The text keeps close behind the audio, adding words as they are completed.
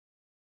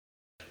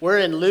We're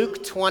in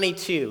Luke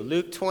 22.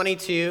 Luke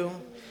 22,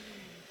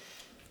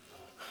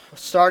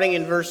 starting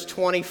in verse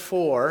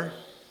 24.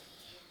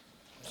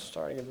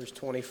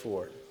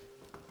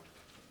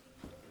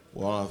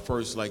 Well, I'd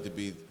first like to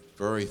be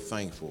very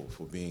thankful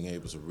for being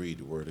able to read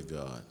the Word of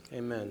God.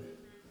 Amen.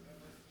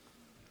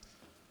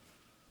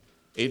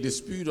 A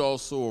dispute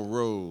also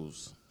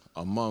arose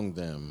among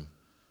them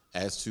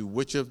as to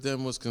which of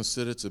them was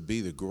considered to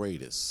be the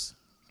greatest.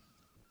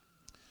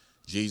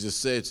 Jesus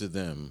said to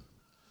them,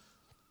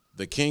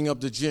 "The king of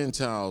the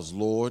Gentiles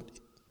lord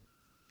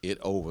it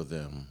over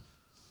them,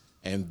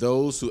 and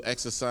those who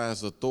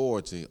exercise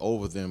authority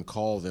over them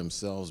call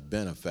themselves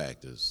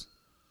benefactors.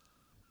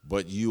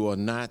 But you are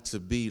not to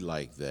be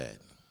like that.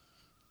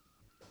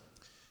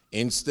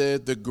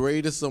 Instead, the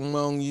greatest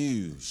among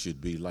you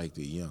should be like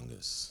the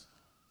youngest,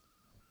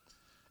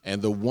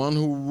 and the one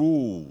who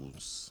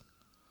rules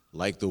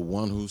like the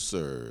one who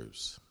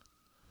serves.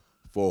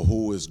 For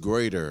who is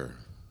greater,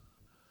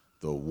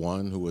 the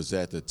one who is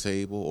at the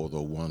table or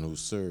the one who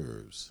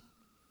serves?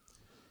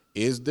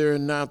 Is there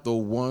not the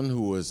one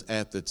who is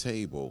at the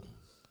table?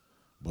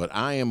 But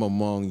I am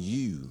among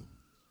you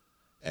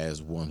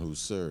as one who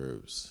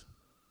serves.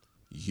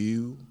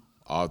 You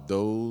are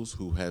those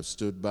who have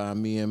stood by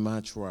me in my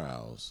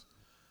trials,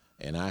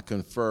 and I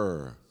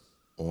confer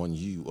on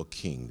you a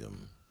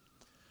kingdom,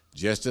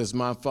 just as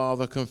my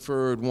Father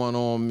conferred one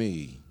on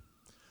me,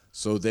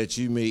 so that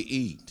you may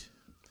eat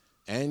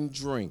and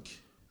drink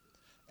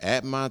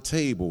at my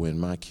table in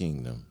my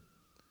kingdom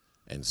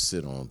and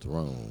sit on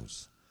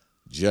thrones,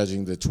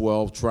 judging the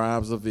 12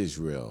 tribes of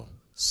Israel.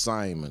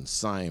 Simon,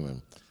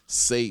 Simon,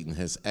 Satan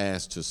has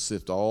asked to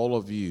sift all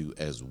of you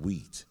as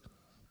wheat.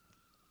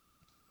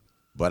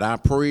 But I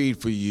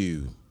prayed for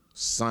you,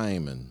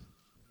 Simon,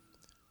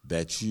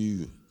 that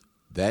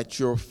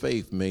your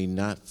faith may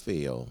not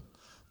fail.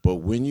 But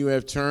when you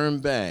have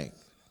turned back,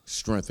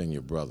 strengthen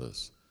your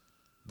brothers."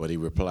 But he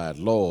replied,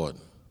 "Lord,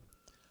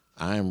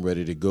 I am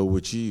ready to go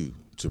with you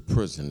to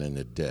prison and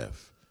to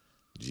death."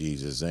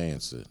 Jesus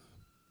answered,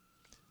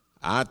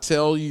 "I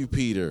tell you,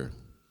 Peter,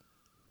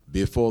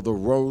 before the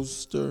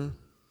rooster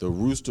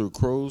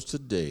crows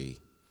today,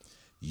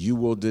 you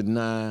will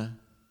deny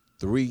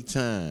 3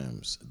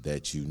 times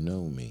that you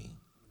know me."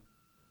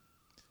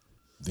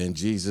 Then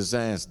Jesus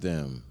asked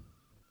them,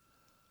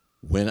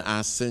 "When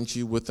I sent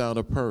you without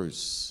a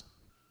purse,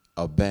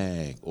 a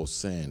bag, or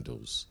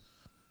sandals,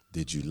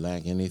 did you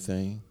lack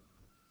anything?"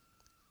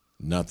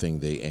 "Nothing,"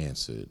 they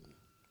answered.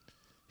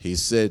 He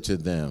said to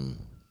them,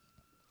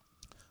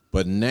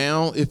 "But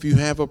now if you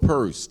have a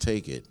purse,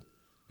 take it,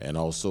 and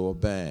also a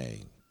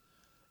bag.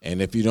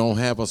 And if you don't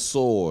have a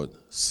sword,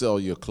 sell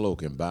your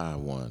cloak and buy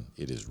one.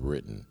 It is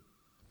written,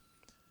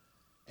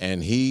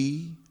 'And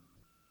he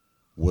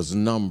was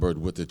numbered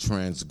with the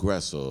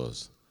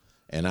transgressors.'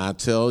 And I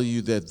tell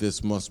you that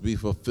this must be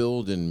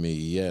fulfilled in me.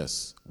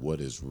 Yes, what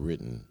is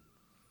written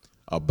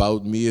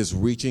about me is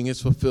reaching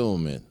its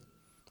fulfillment."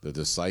 The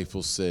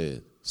disciples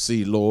said,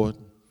 "See, Lord,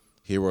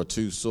 here are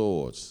 2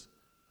 swords."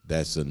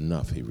 "That's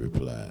enough," he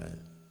replied.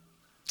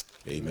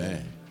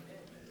 Amen.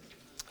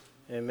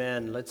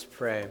 Amen. Let's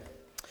pray.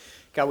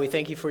 God, we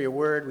thank you for your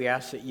word. We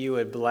ask that you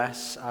would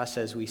bless us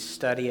as we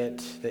study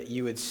it, that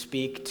you would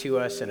speak to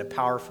us in a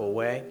powerful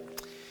way.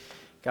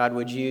 God,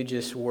 would you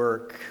just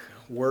work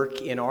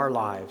in our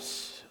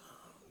lives?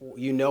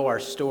 You know our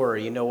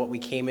story. You know what we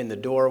came in the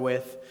door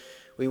with.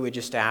 We would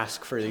just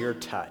ask for your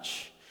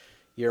touch,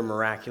 your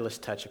miraculous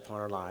touch upon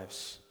our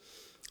lives.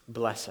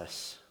 Bless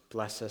us.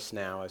 Bless us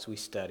now as we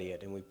study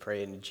it, and we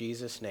pray in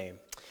Jesus' name.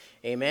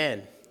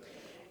 Amen.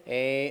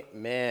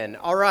 Amen.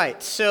 All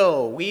right,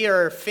 so we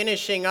are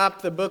finishing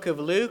up the book of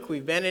Luke.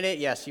 We've been in it.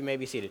 Yes, you may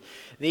be seated.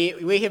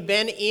 We have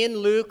been in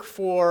Luke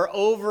for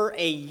over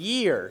a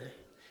year,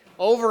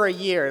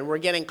 and we're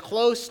getting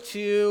close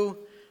to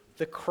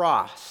the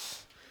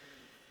cross.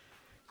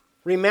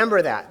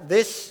 Remember that.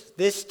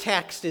 This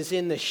text is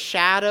in the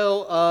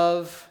shadow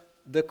of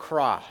the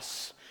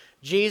cross.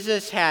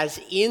 Jesus has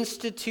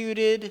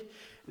instituted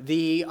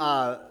the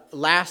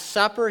Last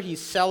Supper.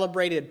 He's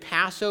celebrated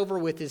Passover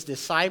with his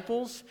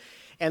disciples.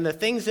 And the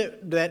things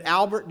that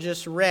Albert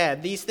just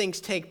read, these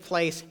things take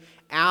place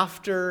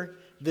after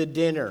the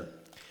dinner.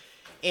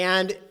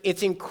 And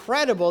it's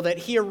incredible that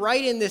here,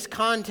 right in this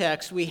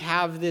context, we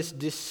have this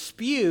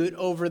dispute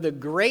over the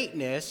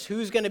greatness,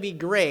 who's going to be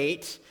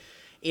great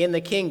in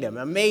the kingdom.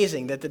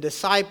 Amazing that the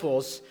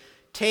disciples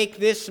take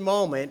this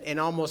moment and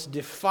almost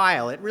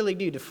defile it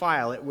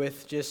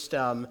with just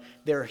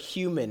their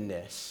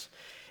humanness.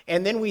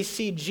 And then we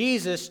see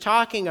Jesus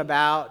talking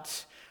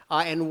about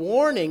and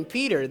warning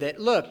Peter that,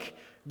 look,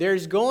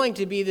 there's going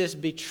to be this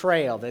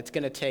betrayal that's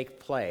going to take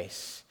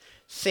place.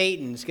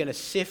 Satan's going to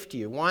sift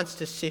you, wants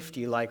to sift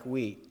you like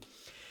wheat.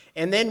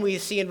 And then we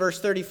see in verse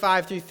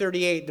 35 through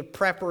 38 the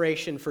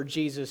preparation for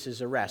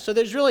Jesus' arrest. So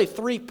there's really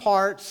 3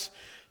 parts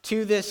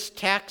to this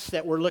text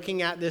that we're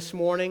looking at this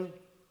morning.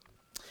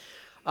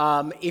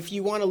 If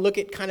you want to look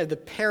at kind of the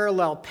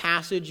parallel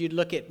passage, you'd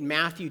look at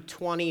Matthew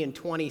 20 and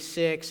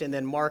 26, and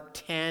then Mark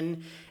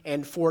 10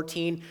 and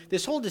 14.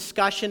 This whole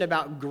discussion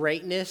about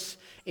greatness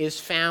is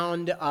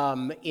found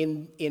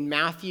in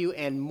Matthew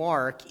and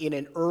Mark in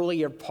an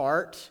earlier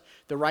part.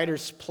 The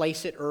writers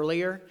place it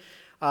earlier.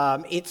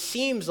 It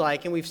seems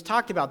like, and we've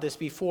talked about this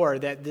before,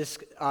 that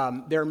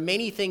there are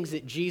many things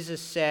that Jesus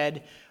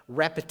said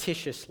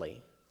repetitiously.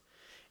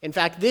 In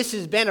fact, this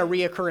has been a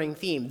reoccurring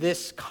theme,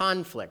 this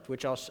conflict,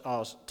 which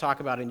I'll talk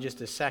about in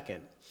just a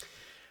second,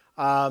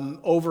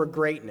 over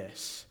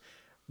greatness.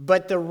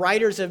 But the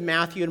writers of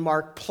Matthew and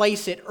Mark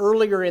place it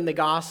earlier in the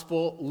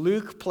gospel.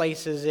 Luke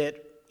places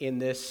it in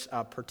this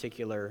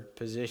particular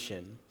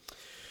position.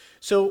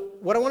 So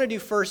what I want to do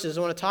first is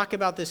I want to talk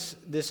about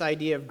this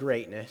idea of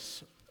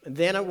greatness.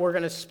 Then we're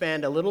going to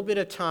spend a little bit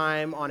of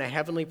time on a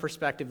heavenly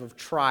perspective of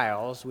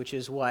trials, which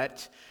is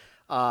what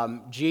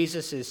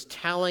Jesus is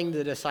telling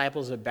the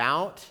disciples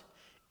about,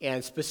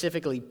 and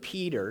specifically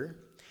Peter.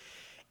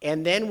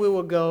 And then we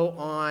will go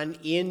on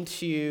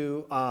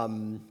into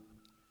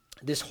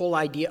this whole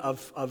idea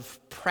of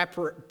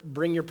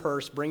bring your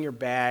purse, bring your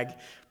bag,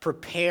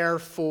 prepare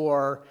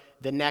for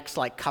the next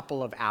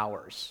couple of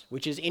hours,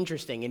 which is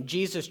interesting. And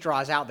Jesus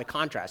draws out the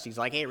contrast. He's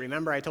like, hey,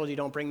 remember I told you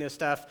don't bring this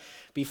stuff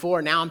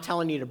before? Now I'm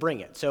telling you to bring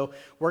it. So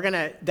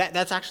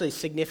that's actually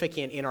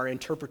significant in our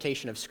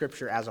interpretation of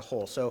Scripture as a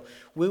whole. So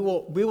we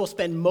will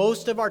spend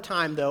most of our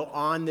time, though,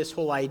 on this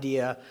whole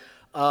idea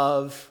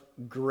of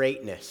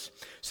greatness.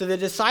 So the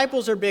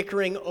disciples are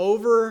bickering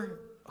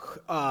over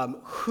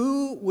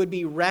who would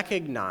be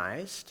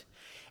recognized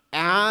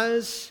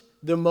as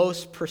the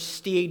most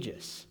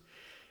prestigious.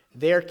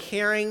 They're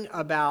caring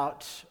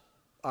about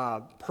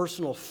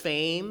personal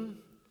fame,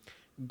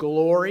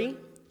 glory.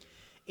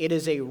 It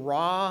is we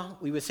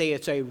would say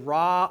it's a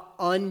raw,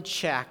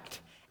 unchecked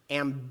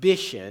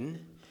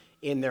ambition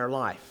in their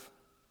life.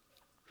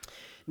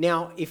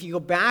 Now, if you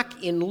go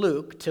back in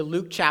Luke to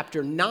Luke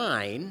chapter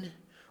 9,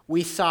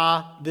 we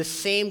saw the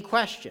same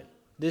question,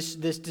 this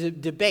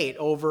debate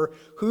over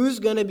who's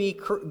going to be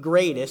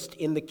greatest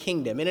in the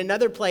kingdom. In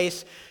another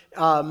place,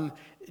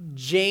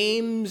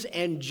 James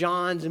and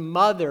John's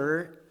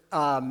mother,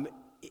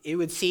 it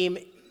would seem,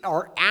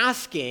 are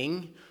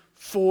asking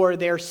for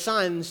their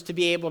sons to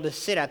be able to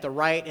sit at the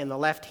right and the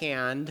left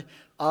hand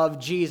of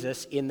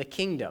Jesus in the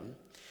kingdom.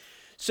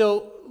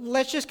 So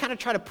let's just kind of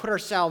try to put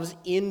ourselves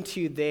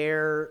into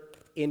their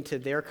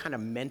kind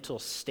of mental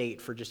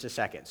state for just a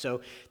second.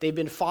 So they've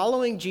been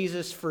following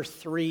Jesus for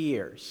 3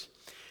 years.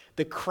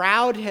 The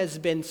crowd has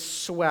been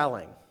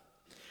swelling.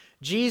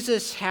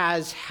 Jesus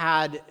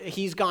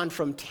he's gone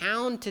from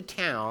town to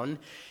town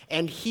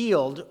and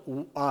healed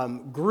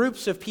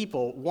groups of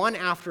people, one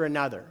after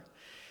another.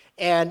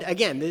 And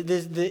again,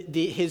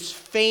 his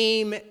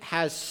fame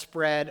has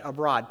spread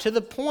abroad to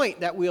the point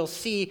that we'll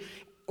see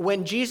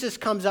when Jesus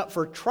comes up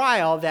for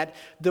trial that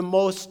the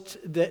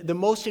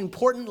most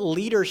important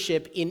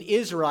leadership in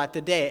Israel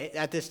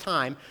at this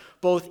time,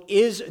 both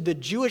is the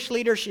Jewish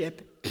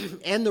leadership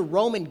and the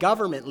Roman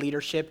government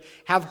leadership,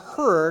 have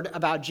heard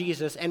about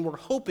Jesus and were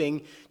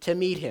hoping to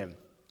meet him.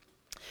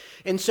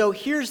 And so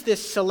here's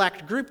this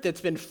select group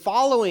that's been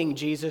following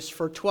Jesus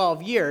for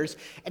 12 years,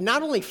 and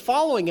not only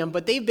following him,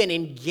 but they've been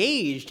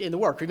engaged in the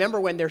work. Remember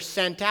when they're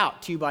sent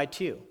out 2 by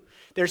 2.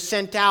 They're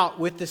sent out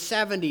with the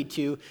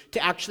 72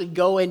 to actually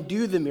go and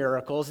do the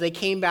miracles. They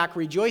came back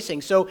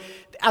rejoicing. So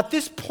at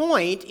this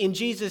point in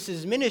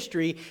Jesus'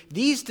 ministry,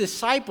 these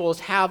disciples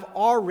have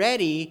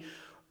already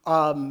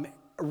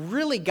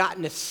really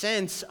gotten a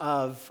sense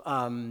of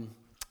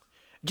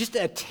just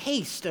a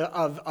taste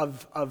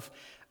of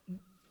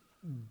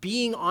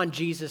being on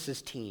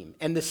Jesus' team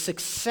and the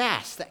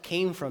success that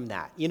came from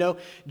that. You know,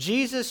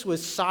 Jesus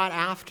was sought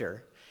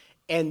after,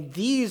 and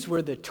these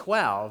were the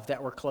 12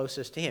 that were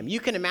closest to him. You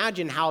can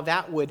imagine how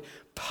that would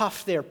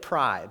puff their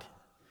pride,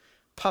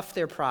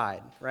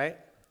 right?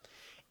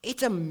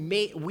 It's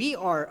amazing.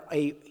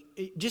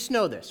 Just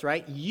know this,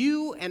 right?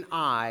 You and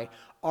I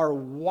are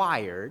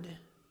wired.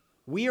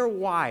 We are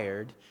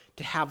wired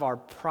to have our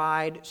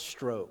pride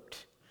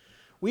stroked.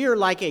 We are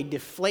like a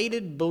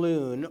deflated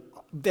balloon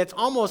that's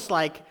almost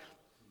like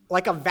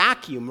a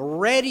vacuum,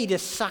 ready to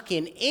suck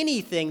in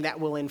anything that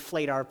will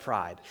inflate our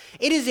pride.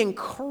 It is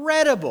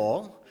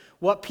incredible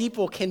what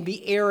people can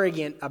be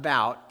arrogant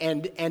about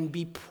and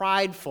be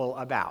prideful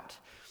about,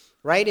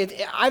 right?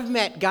 I've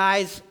met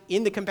guys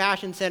in the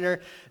Compassion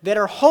Center that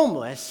are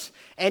homeless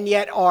and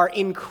yet are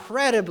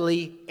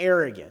incredibly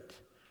arrogant,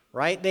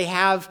 right? They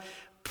have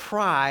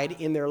pride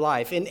in their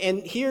life. And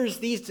here's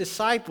these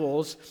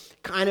disciples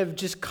kind of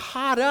just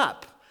caught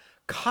up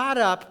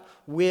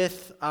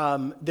with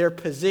their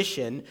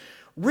position,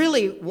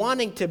 really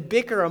wanting to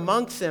bicker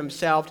amongst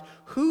themselves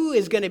who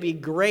is going to be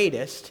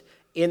greatest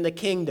in the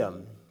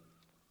kingdom.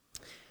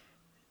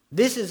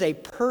 This is a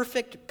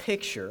perfect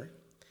picture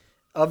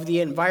of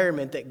the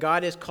environment that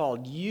God has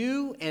called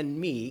you and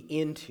me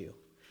into.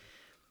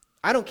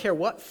 I don't care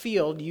what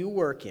field you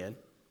work in.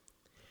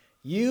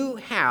 You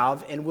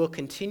have and will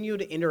continue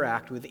to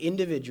interact with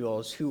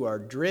individuals who are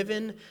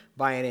driven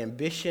by an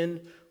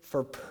ambition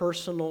for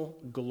personal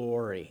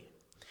glory.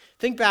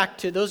 Think back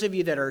to those of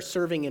you that are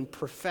serving in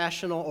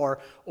professional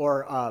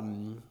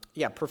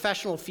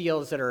professional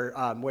fields that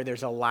are where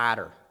there's a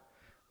ladder,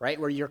 right?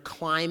 Where you're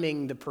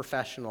climbing the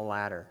professional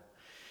ladder.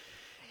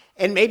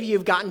 And maybe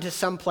you've gotten to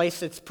some place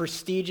that's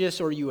prestigious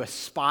or you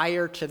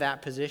aspire to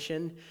that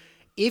position.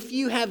 If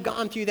you have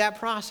gone through that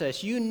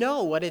process, you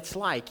know what it's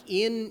like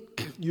in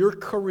your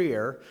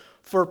career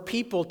for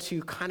people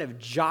to kind of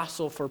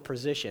jostle for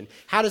position.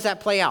 How does that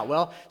play out?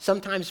 Well,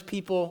 sometimes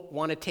people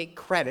want to take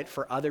credit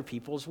for other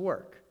people's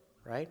work,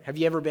 right? Have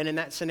you ever been in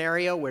that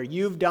scenario where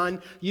you've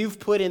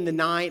put in the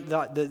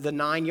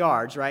 9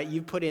 yards, right?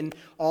 You've put in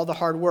all the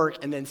hard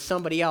work, and then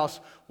somebody else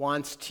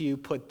wants to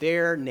put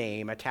their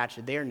name, attach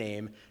their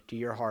name to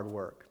your hard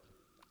work.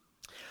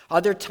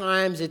 Other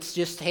times it's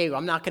just, hey,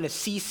 I'm not going to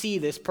CC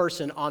this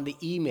person on the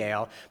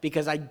email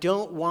because I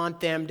don't want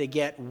them to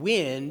get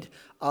wind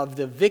of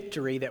the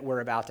victory that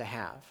we're about to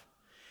have.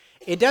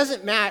 It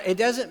doesn't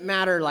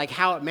matter like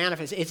how it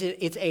manifests. It's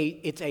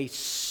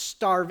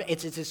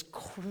this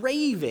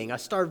craving, a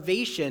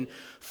starvation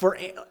for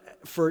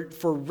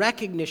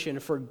recognition,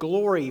 for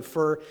glory,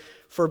 for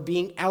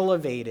being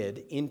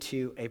elevated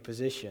into a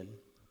position.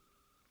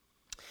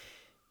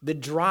 The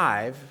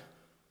drive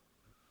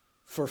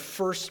for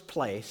first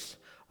place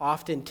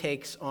often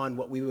takes on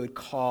what we would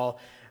call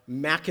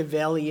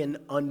Machiavellian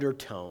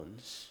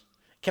undertones.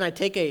 Can I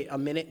take a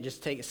minute and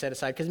just set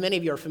aside? Because many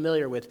of you are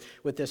familiar with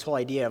this whole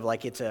idea of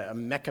like it's a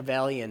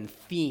Machiavellian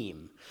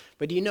theme.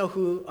 But do you know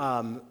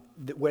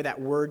where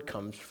that word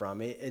comes from?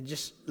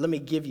 Let me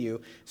give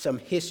you some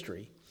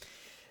history.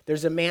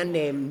 There's a man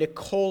named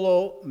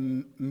Niccolo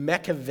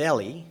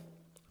Machiavelli.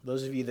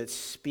 Those of you that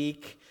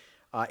speak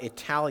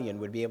Italian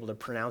would be able to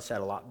pronounce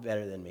that a lot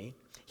better than me.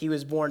 He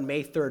was born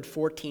May 3rd,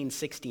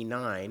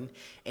 1469,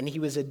 and he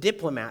was a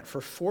diplomat for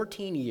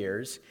 14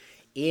 years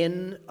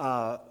in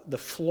the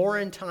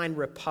Florentine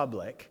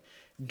Republic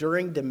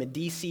during the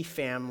Medici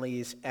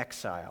family's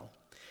exile.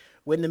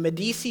 When the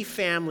Medici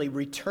family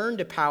returned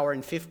to power in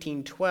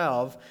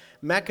 1512,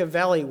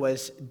 Machiavelli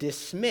was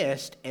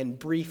dismissed and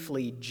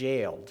briefly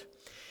jailed.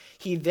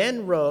 He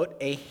then wrote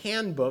a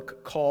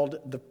handbook called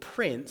The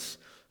Prince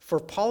for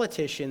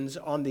politicians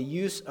on the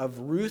use of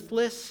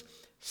ruthless,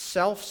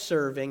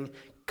 self-serving,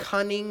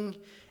 cunning,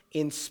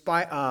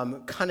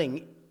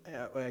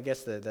 I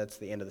guess that's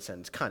the end of the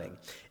sentence, cunning.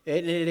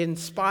 It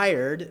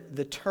inspired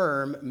the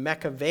term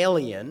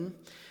Machiavellian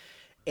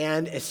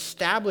and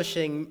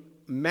establishing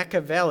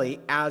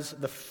Machiavelli as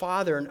the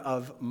father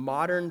of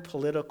modern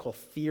political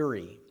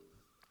theory.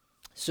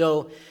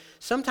 So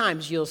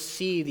sometimes you'll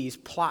see these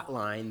plot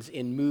lines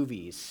in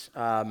movies.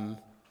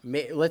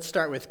 Let's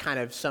start with kind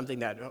of something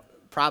that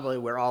probably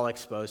we're all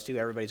exposed to.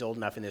 Everybody's old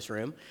enough in this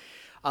room.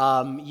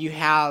 You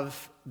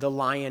have The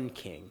Lion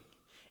King,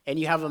 and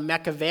you have a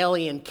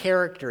Machiavellian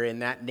character in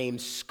that named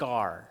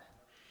Scar.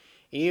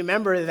 And you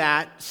remember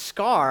that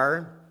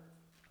Scar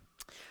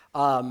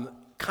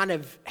kind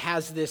of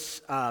has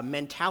this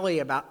mentality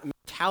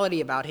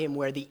about him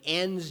where the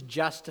ends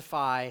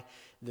justify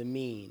the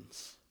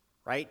means,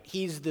 right?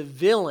 He's the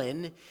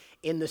villain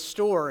in the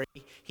story.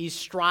 He's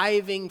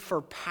striving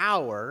for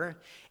power,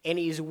 and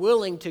he's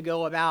willing to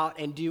go about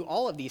and do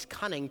all of these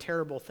cunning,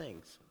 terrible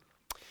things.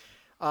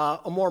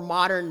 A more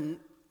modern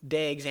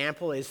day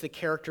example is the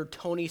character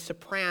Tony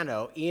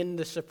Soprano in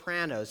The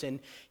Sopranos, and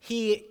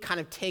he kind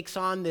of takes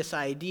on this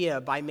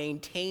idea by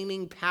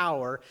maintaining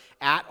power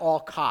at all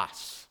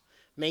costs.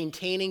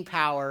 Maintaining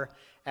power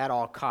at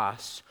all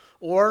costs.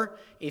 Or,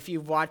 if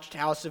you've watched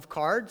House of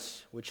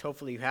Cards, which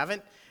hopefully you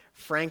haven't,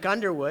 Frank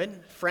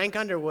Underwood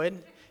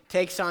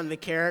takes on the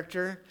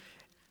character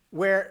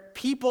where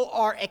people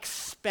are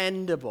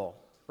expendable,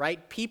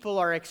 right? People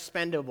are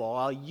expendable.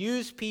 I'll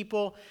use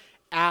people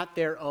at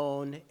their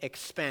own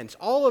expense.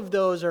 All of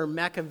those are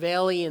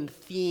Machiavellian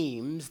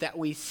themes that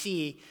we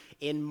see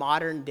in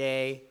modern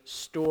day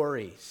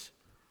stories.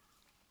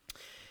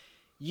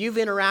 You've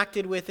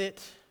interacted with it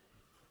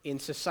in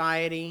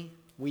society.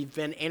 We've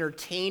been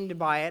entertained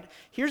by it.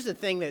 Here's the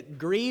thing that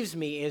grieves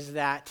me is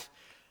that,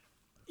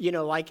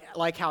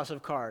 like House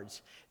of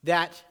Cards,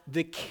 that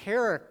the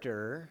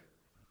character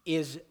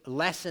is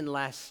less and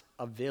less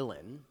a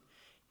villain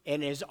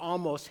and is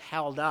almost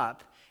held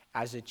up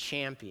as a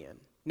champion.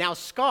 Now,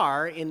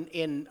 Scar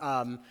in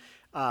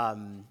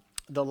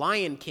The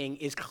Lion King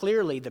is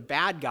clearly the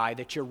bad guy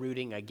that you're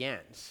rooting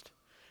against.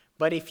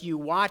 But if you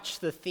watch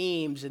the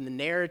themes and the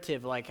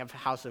narrative like of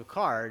House of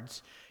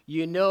Cards,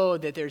 you know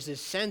that there's this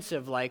sense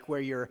of like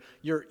where you're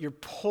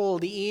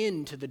pulled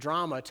into the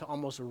drama to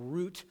almost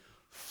root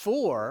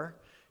for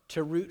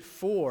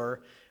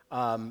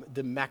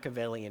the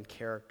Machiavellian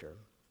character.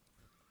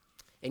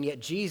 And yet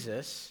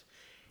Jesus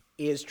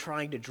is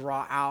trying to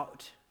draw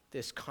out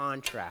this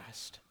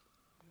contrast.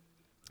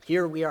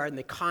 Here we are in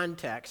the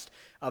context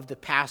of the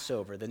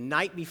Passover, the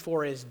night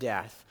before his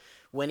death,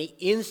 when he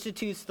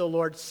institutes the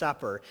Lord's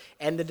Supper,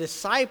 and the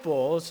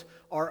disciples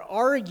are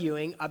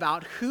arguing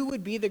about who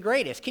would be the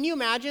greatest. Can you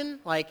imagine?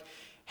 Like,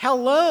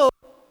 hello?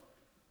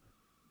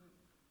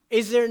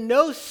 Is there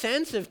no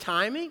sense of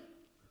timing?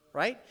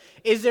 Right?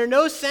 Is there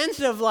no sense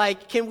of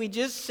like, can we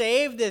just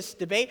save this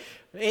debate?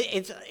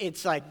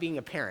 It's like being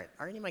a parent.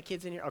 Are any of my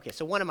kids in here? Okay,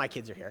 so one of my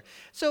kids are here.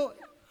 So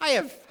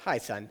hi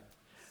son.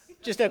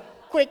 Just a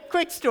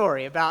quick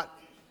story about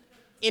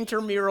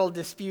intramural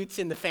disputes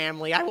in the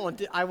family. I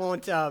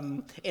won't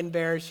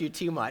embarrass you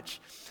too much.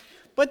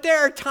 But there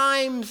are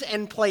times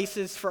and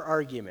places for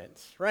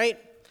arguments, right?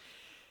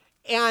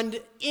 And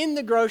in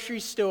the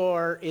grocery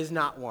store is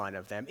not one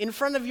of them. In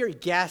front of your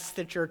guests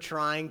that you're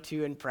trying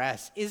to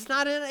impress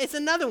it's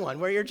another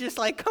one where you're just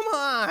like, come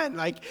on,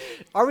 like,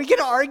 are we going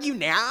to argue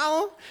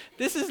now?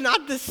 This is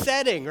not the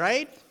setting,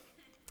 right?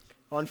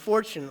 Well,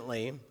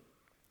 unfortunately,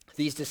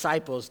 these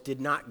disciples did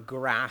not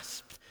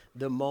grasp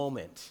the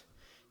moment.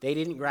 They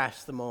didn't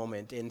grasp the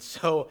moment. And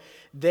so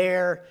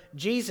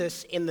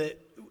Jesus, in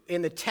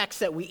the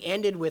text that we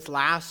ended with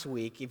last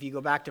week, if you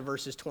go back to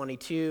verses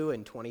 22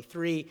 and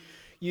 23,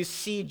 you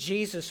see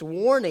Jesus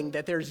warning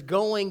that there's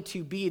going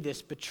to be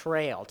this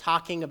betrayal,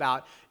 talking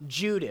about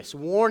Judas,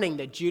 warning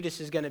that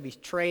Judas is going to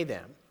betray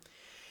them.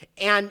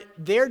 And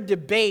their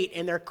debate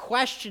and their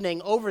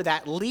questioning over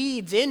that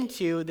leads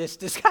into this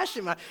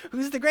discussion about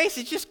who's the greatest.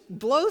 It just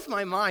blows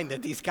my mind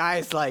that these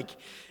guys like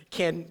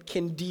can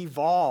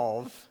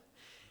devolve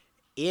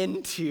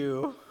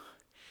into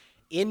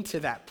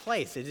that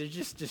place. They're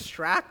just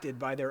distracted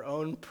by their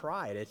own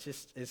pride.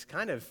 It's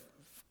kind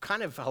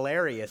of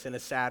hilarious in a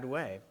sad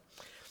way.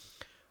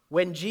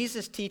 When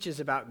Jesus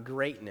teaches about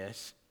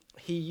greatness,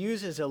 he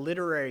uses a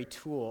literary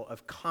tool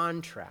of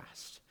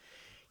contrast.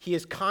 He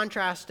is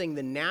contrasting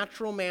the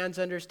natural man's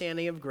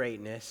understanding of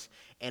greatness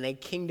and a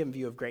kingdom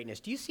view of greatness.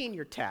 Do you see in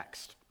your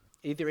text,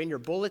 either in your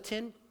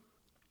bulletin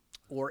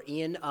or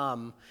in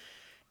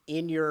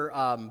your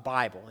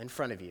Bible in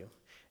front of you,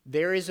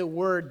 there is a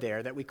word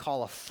there that we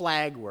call a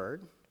flag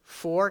word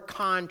for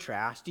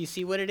contrast. Do you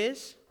see what it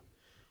is?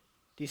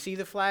 Do you see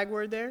the flag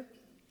word there?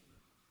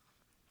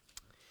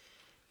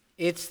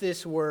 It's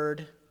this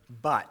word,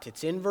 but.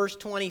 It's in verse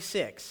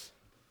 26.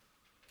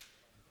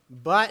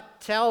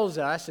 But tells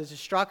us, as a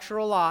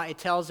structural law, it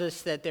tells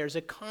us that there's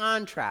a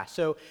contrast.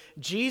 So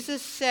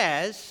Jesus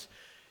says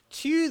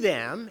to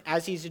them,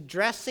 as he's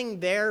addressing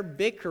their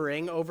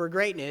bickering over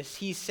greatness,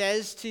 he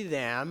says to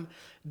them,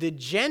 the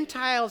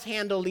Gentiles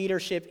handle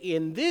leadership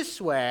in this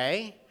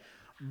way,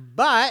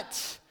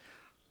 but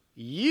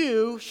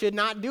you should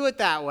not do it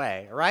that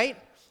way, right?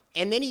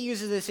 And then he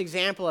uses this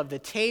example of the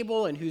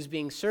table and who's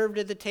being served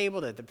at the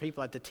table, that the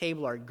people at the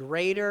table are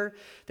greater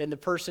than the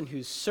person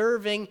who's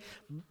serving.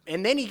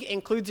 And then he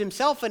includes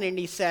himself in it and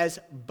he says,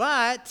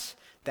 but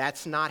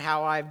that's not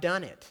how I've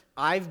done it.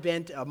 I've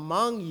been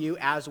among you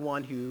as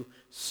one who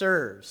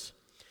serves.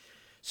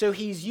 So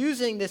he's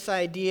using this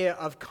idea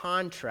of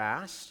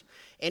contrast,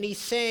 and he's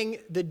saying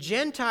the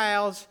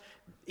Gentiles,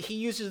 he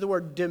uses the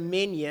word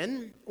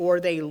dominion, or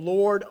they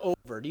lord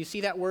over. Do you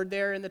see that word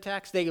there in the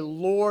text? They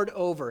lord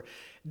over.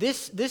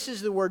 This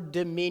is the word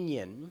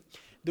dominion.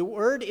 The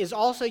word is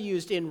also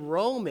used in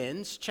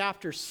Romans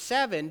chapter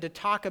 7 to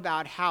talk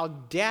about how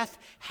death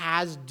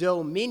has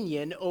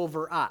dominion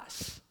over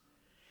us.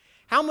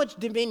 How much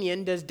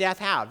dominion does death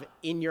have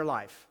in your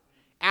life?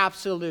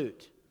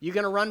 Absolute. You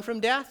going to run from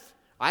death?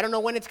 I don't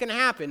know when it's going to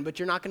happen, but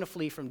you're not going to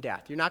flee from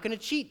death. You're not going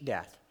to cheat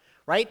death.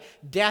 Right?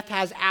 Death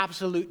has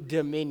absolute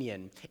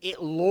dominion.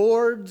 It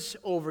lords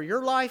over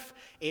your life.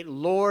 It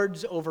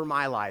lords over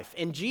my life.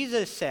 And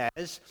Jesus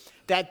says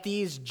that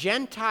these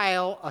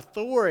Gentile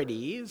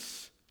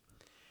authorities,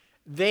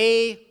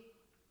 they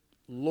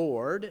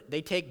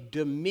take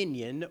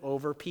dominion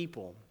over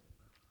people.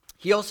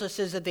 He also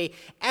says that they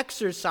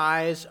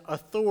exercise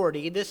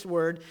authority. This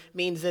word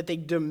means that they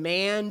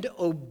demand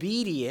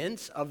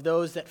obedience of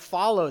those that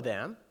follow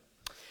them.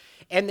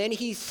 And then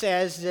he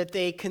says that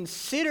they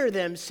consider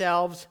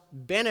themselves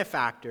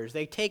benefactors.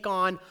 They take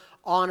on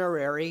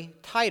honorary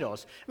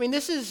titles. I mean,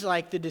 this is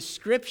like the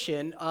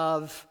description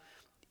of,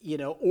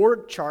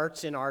 org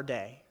charts in our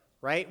day,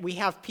 right? We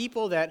have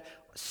people that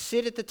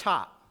sit at the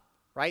top,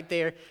 right?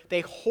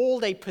 They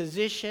hold a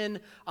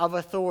position of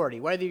authority,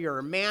 whether you're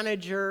a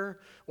manager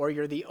or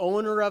you're the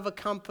owner of a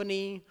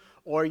company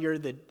or you're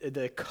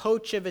the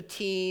coach of a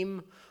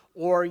team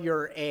or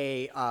you're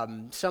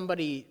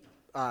somebody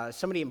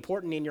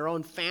important in your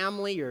own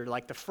family. You're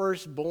like the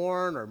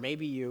firstborn, or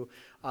maybe you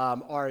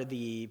are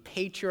the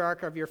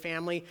patriarch of your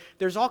family.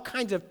 There's all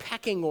kinds of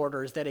pecking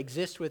orders that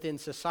exist within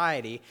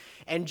society.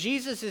 And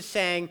Jesus is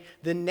saying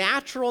the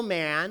natural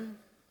man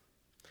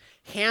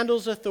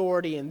handles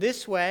authority in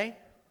this way,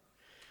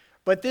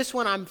 but this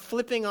one I'm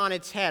flipping on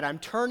its head. I'm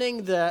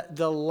turning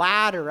the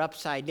ladder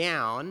upside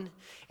down,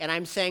 and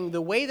I'm saying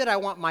the way that I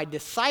want my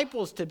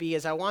disciples to be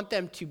is I want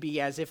them to be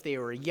as if they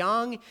were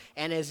young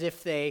and as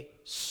if they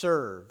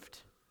served.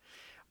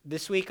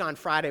 This week on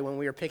Friday when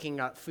we were picking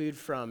up food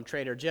from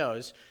Trader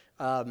Joe's,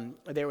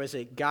 there was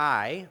a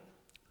guy,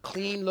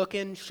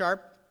 clean-looking,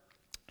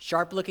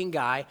 sharp-looking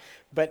guy,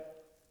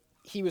 but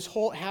he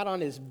had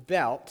on his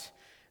belt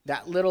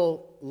that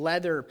little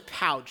leather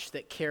pouch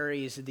that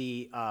carries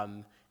the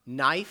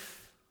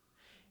knife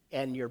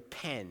and your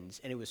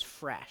pens, and it was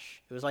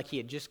fresh. It was like he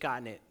had just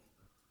gotten it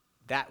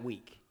that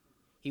week.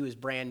 He was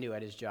brand new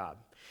at his job.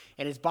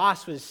 And his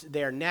boss was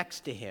there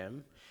next to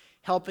him,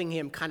 helping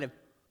him kind of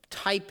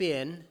type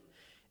in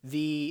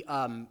the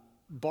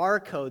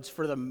barcodes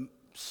for the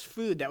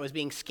food that was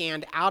being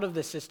scanned out of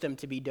the system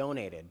to be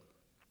donated.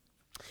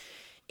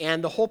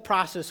 And the whole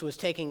process was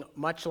taking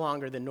much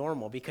longer than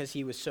normal because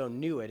he was so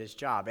new at his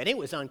job. And it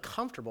was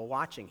uncomfortable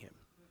watching him.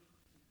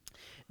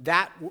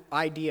 That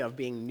idea of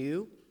being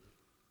new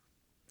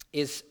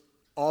is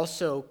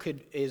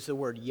the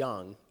word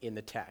young in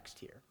the text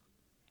here.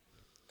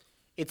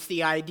 It's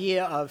the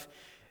idea of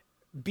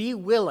be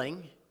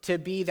willing to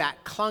be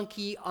that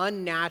clunky,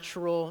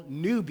 unnatural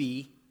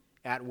newbie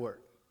at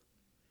work.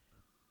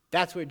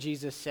 That's what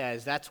Jesus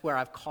says. That's where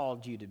I've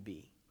called you to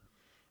be.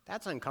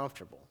 That's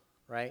uncomfortable,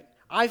 right?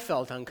 I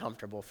felt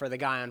uncomfortable for the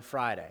guy on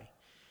Friday.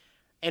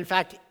 In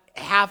fact,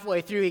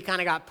 halfway through, he kind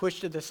of got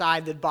pushed to the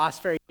side. The boss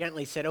very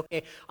gently said,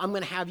 okay, I'm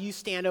going to have you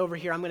stand over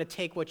here. I'm going to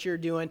take what you're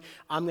doing.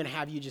 I'm going to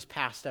have you just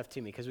pass stuff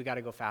to me because we got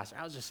to go faster.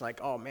 I was just like,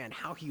 oh, man,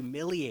 how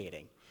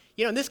humiliating.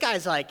 You know, and this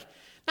guy's like,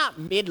 not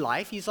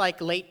midlife. He's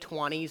like late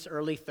 20s,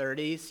 early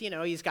 30s. You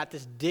know, he's got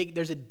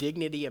there's a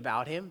dignity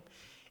about him.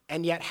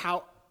 And yet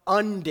how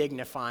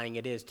undignifying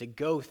it is to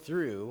go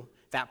through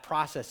that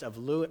process of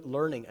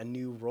learning a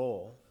new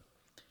role.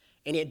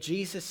 And yet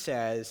Jesus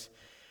says,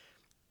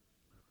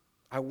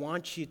 I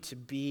want you to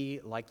be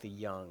like the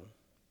young,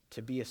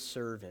 to be a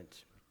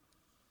servant.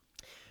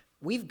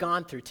 We've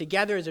gone through,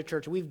 together as a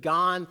church, we've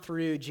gone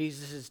through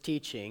Jesus'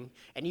 teaching.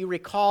 And you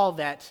recall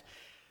that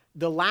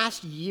the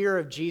last year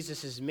of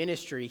Jesus'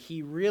 ministry,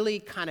 he really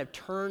kind of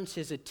turns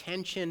his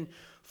attention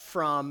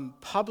from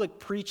public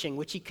preaching,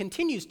 which he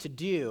continues to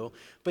do,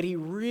 but he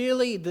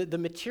really, the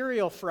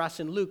material for us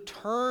in Luke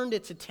turned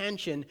its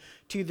attention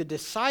to the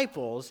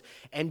disciples,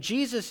 and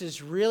Jesus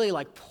is really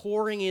like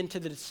pouring into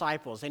the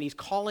disciples, and he's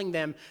calling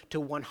them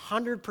to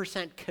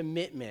 100%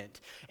 commitment.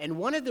 And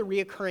one of the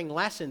reoccurring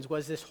lessons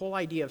was this whole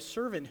idea of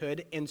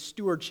servanthood and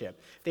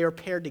stewardship. They are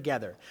paired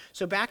together.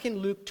 So back in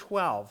Luke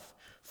 12,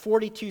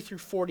 42 through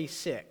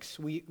 46,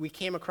 we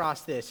came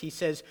across this. He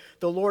says,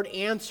 the Lord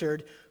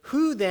answered,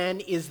 who then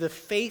is the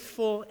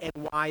faithful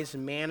and wise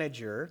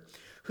manager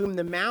whom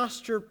the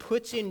master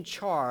puts in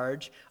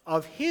charge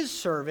of his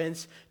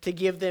servants to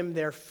give them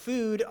their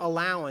food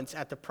allowance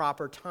at the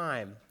proper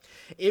time?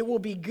 It will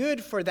be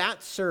good for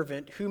that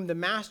servant whom the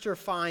master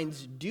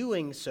finds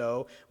doing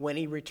so when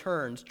he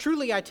returns.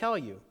 Truly, I tell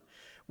you,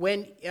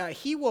 when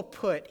he will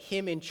put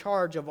him in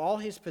charge of all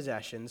his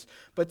possessions.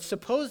 But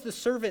suppose the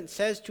servant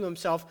says to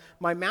himself,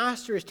 my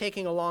master is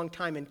taking a long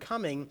time in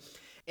coming,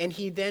 and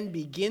he then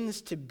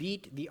begins to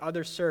beat the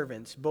other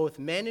servants, both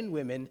men and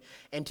women,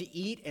 and to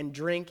eat and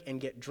drink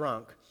and get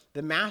drunk.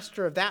 The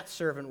master of that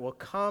servant will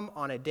come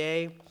on a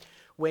day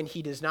when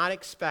he does not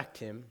expect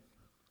him,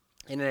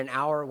 and in an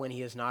hour when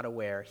he is not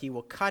aware. He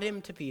will cut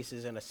him to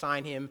pieces and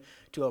assign him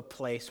to a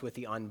place with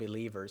the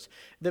unbelievers.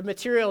 The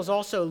material is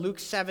also Luke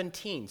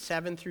 17,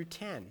 7 through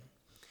 10.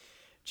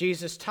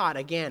 Jesus taught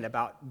again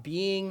about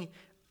being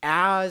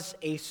as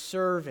a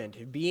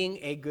servant, being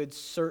a good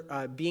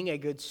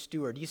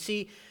steward. You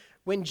see,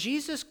 when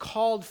Jesus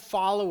called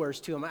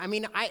followers to him,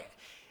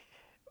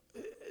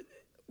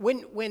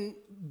 when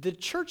the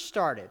church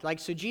started,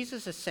 so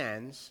Jesus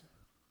ascends,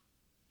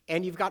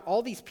 and you've got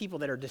all these people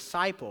that are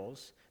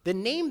disciples. The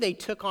name they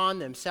took on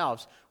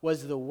themselves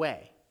was the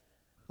Way.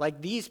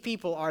 These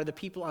people are the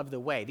people of the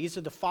Way. These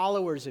are the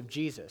followers of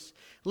Jesus.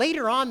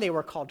 Later on, they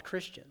were called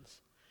Christians.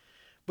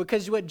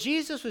 Because what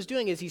Jesus was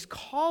doing is he's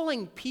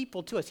calling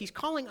people to us. He's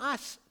calling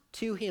us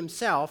to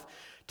himself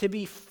to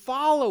be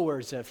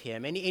followers of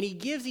him. And he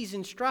gives these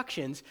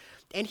instructions.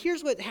 And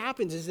here's what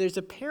happens is there's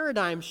a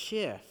paradigm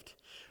shift.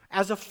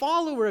 As a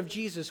follower of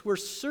Jesus, we're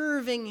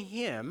serving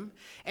him.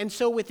 And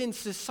so within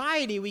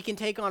society, we can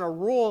take on a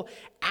role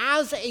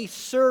as a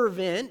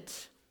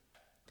servant.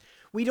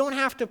 We don't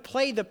have to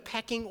play the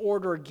pecking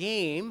order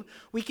game.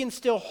 We can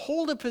still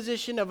hold a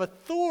position of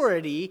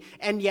authority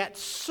and yet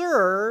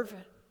serve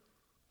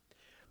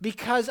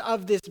because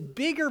of this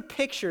bigger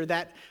picture,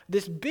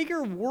 this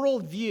bigger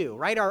worldview,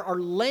 right? Our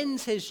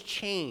lens has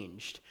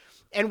changed.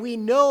 And we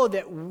know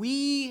that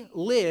we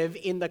live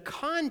in the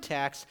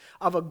context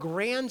of a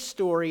grand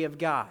story of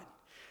God.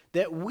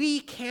 That we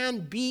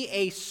can be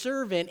a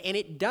servant and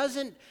it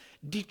doesn't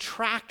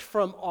detract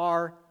from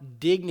our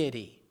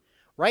dignity,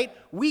 right?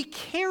 We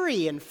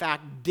carry, in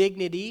fact,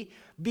 dignity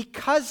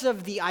because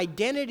of the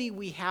identity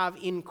we have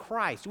in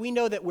Christ. We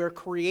know that we're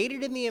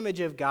created in the image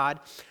of God,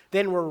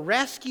 then we're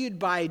rescued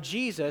by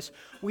Jesus.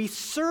 We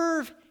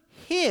serve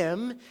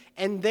him,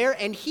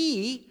 and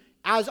he,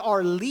 as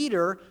our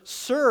leader,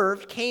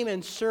 came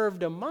and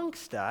served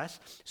amongst us,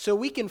 so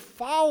we can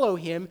follow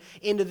him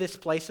into this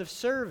place of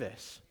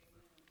service.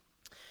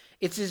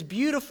 It's this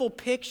beautiful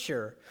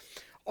picture.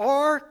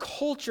 Our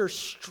culture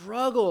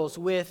struggles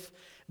with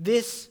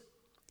this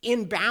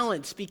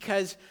imbalance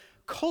because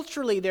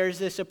culturally there's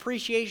this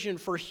appreciation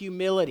for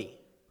humility.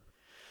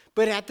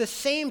 But at the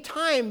same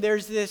time,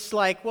 there's this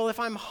like, well, if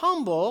I'm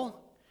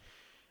humble,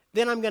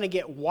 then I'm going to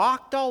get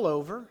walked all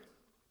over.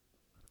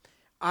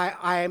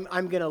 I'm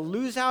going to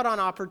lose out on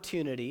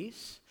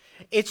opportunities.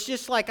 It's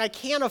just like I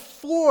can't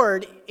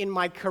afford in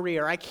my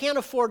career, I can't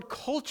afford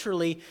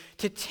culturally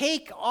to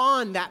take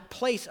on that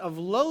place of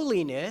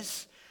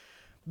lowliness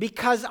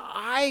because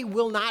I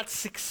will not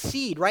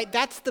succeed, right?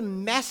 That's the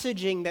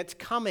messaging that's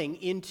coming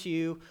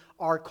into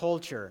our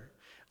culture.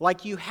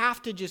 Like you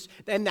have to just,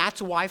 and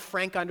that's why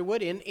Frank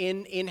Underwood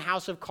in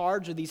House of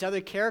Cards or these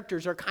other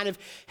characters are kind of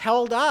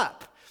held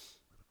up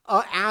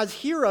as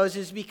heroes,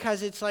 is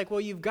because it's like,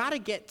 well, you've got to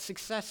get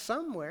success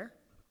somewhere.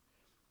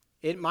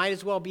 It might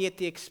as well be at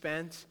the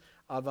expense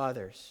of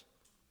others.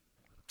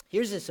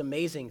 Here's this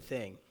amazing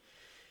thing,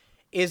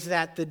 is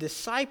that the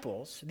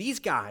disciples, these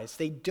guys,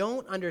 they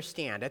don't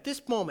understand. At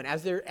this moment,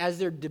 as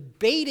they're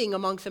debating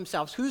amongst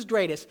themselves who's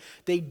greatest,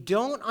 they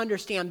don't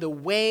understand the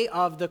way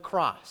of the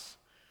cross,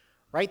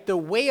 right? The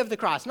way of the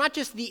cross, not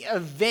just the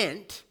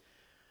event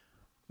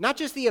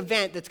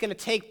that's going to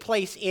take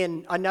place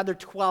in another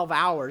 12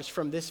 hours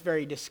from this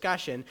very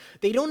discussion.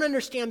 They don't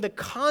understand the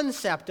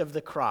concept of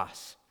the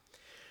cross.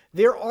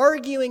 They're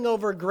arguing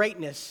over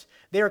greatness.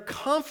 They're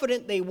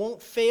confident they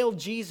won't fail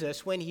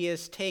Jesus when he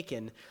is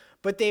taken,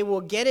 but they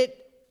will get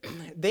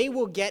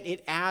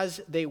it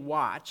as they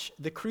watch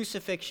the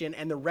crucifixion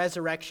and the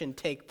resurrection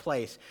take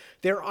place.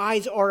 Their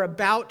eyes are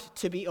about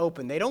to be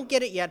opened. They don't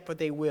get it yet, but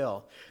they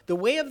will. The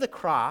way of the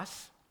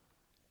cross,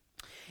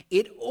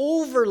 it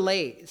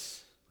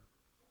overlays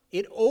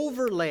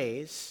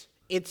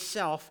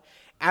itself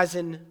as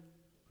an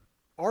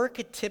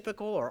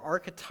archetypical or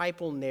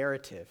archetypal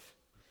narrative.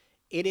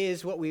 It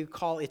is what we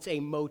call, it's a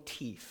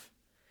motif.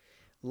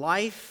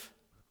 Life,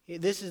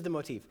 this is the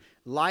motif.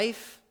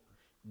 Life,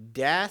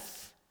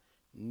 death,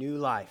 new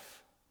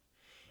life.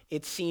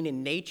 It's seen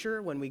in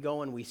nature when we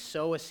go and we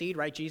sow a seed,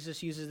 right?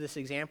 Jesus uses this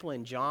example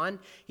in John.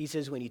 He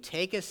says when you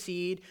take a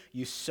seed,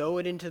 you sow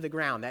it into the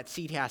ground. That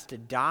seed has to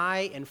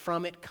die, and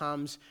from it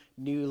comes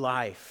new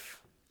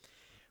life.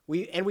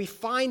 We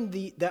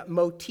find that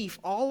motif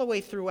all the way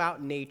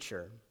throughout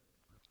nature.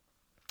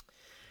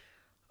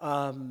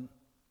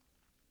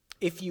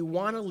 If you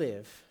want to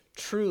live,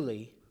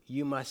 truly,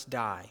 you must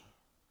die.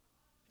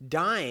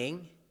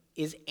 Dying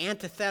is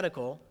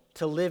antithetical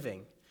to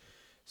living.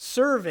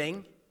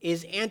 Serving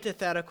is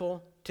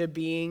antithetical to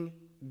being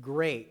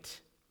great.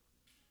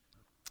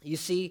 You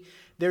see,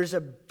 there's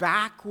a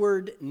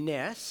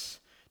backwardness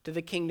to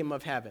the kingdom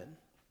of heaven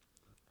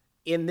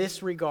in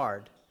this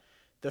regard.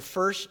 The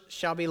first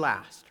shall be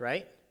last,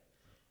 right?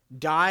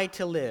 Die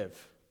to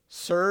live.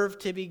 Serve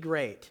to be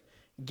great.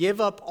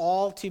 Give up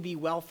all to be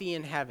wealthy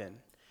in heaven.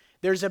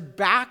 There's a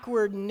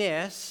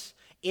backwardness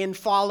in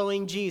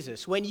following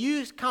Jesus. When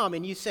you come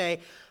and you say,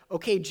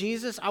 okay,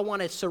 Jesus, I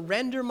want to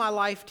surrender my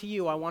life to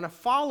you. I want to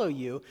follow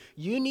you.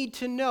 You need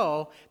to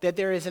know that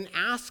there is an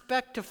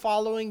aspect to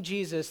following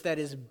Jesus that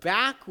is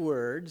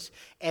backwards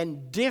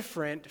and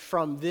different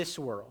from this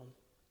world.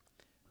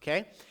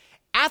 Okay?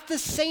 At the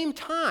same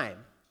time,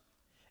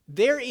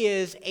 there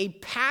is a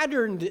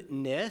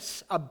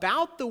patternedness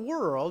about the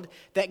world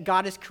that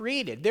God has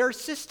created. There are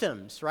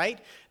systems, right?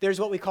 There's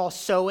what we call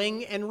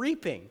sowing and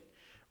reaping,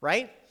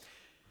 right?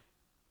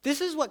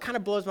 This is what kind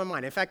of blows my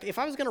mind. In fact, if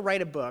I was going to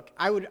write a book,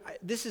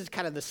 this is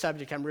kind of the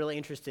subject I'm really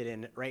interested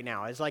in right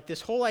now, is like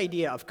this whole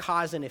idea of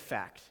cause and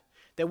effect.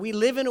 That we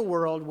live in a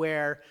world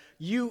where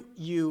you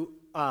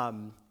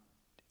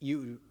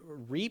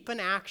reap an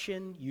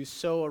action, you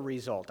sow a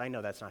result. I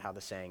know that's not how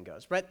the saying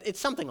goes, but it's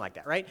something like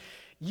that, right?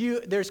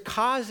 There's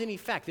cause and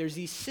effect. There's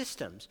these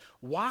systems.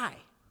 Why?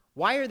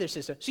 Why are there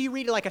systems? So you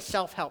read like a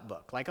self-help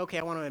book, like, okay,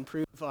 I want to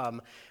improve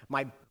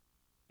my,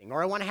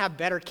 or I want to have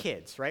better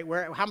kids, right?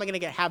 How am I going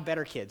to have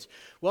better kids?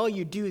 Well,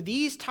 you do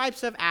these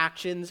types of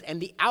actions,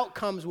 and the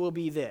outcomes will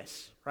be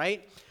this,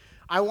 right?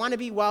 I want to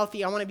be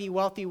wealthy. I want to be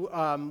wealthy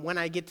when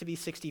I get to be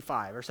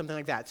 65 or something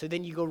like that. So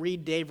then you go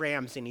read Dave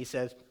Ramsey, and he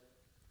says,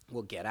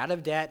 well, get out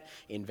of debt,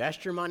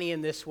 invest your money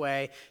in this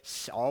way,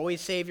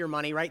 always save your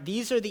money, right?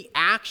 These are the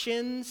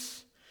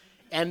actions,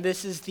 and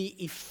this is the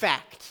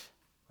effect,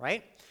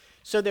 right?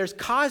 So there's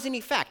cause and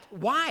effect.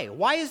 Why?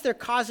 Why is there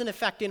cause and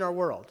effect in our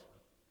world?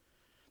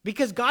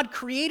 Because God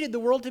created the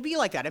world to be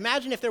like that.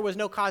 Imagine if there was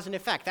no cause and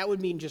effect. That would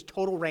mean just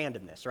total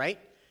randomness, right?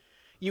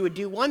 You would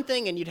do one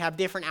thing and you'd have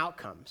different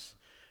outcomes.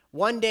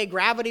 One day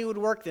gravity would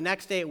work, the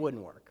next day it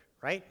wouldn't work,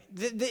 right?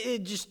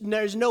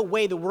 There's no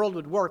way the world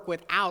would work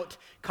without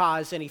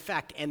cause and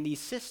effect and these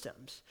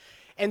systems.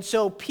 And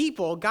so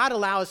God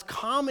allows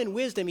common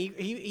wisdom.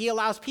 He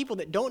allows people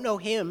that don't know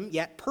him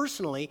yet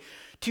personally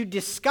to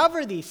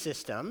discover these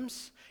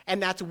systems,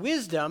 and that's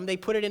wisdom. They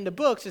put it into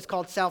books. It's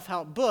called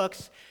self-help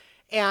books.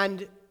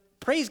 And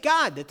praise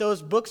God that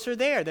those books are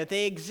there, that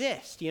they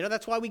exist. You know,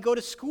 that's why we go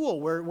to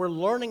school. We're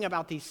learning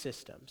about these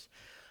systems.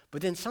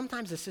 But then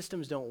sometimes the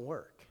systems don't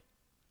work.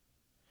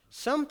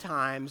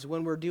 Sometimes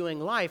when we're doing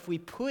life, we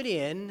put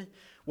in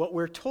what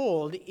we're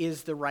told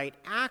is the right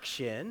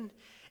action,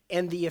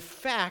 and the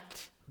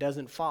effect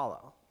doesn't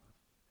follow.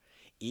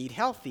 eat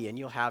healthy and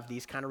you'll have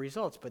these kind of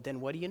results. But then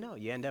what do you know?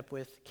 You end up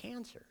with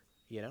cancer,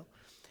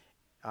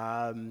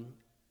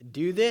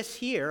 do this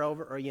here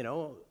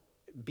or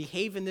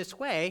behave in this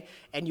way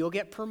and you'll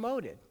get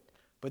promoted.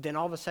 But then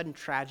all of a sudden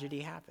tragedy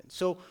happens.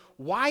 So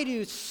why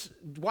does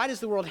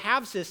the world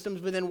have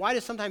systems, but then why do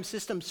sometimes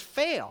systems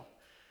fail?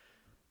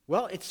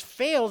 Well, it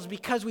fails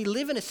because we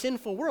live in a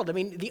sinful world. I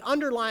mean, the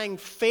underlying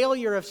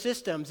failure of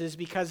systems is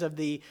because of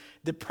the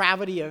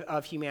depravity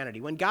of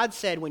humanity. When God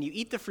said, when you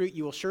eat the fruit,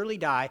 you will surely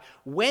die,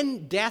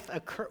 when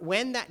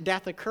that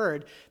death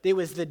occurred, there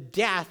was the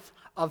death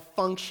of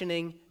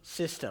functioning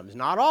systems.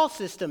 Not all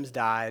systems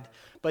died,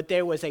 but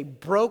there was a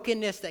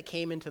brokenness that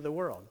came into the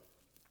world.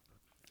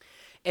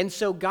 And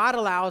so God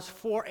allows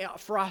for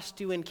us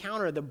to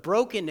encounter the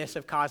brokenness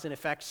of cause and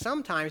effect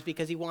sometimes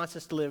because he wants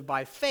us to live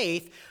by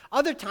faith.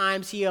 Other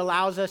times he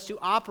allows us to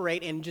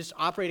operate and just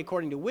operate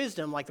according to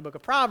wisdom, like the book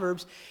of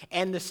Proverbs,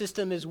 and the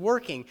system is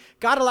working.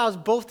 God allows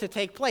both to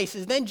take place.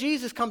 And then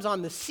Jesus comes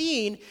on the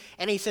scene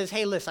and he says,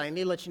 hey, listen, I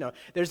need to let you know,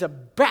 there's a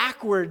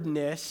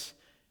backwardness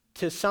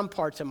to some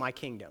parts of my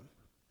kingdom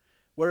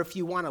where if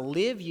you want to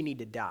live, you need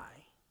to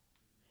die.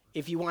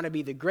 If you want to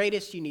be the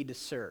greatest, you need to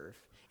serve.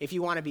 If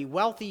you want to be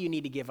wealthy, you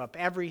need to give up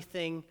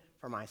everything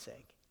for my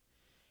sake.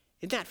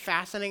 Isn't that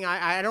fascinating?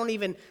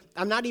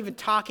 I'm not even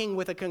talking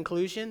with a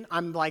conclusion.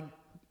 I'm like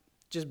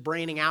just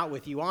braining out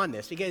with you on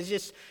this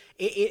because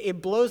it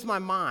blows my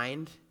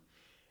mind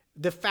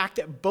the fact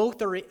that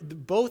both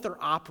are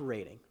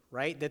operating,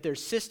 right? That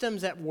there's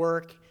systems that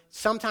work,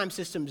 sometimes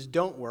systems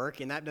don't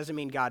work, and that doesn't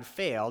mean God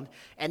failed.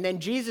 And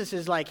then Jesus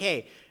is like,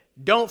 hey,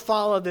 don't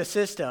follow the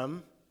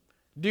system.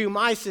 Do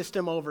my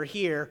system over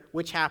here,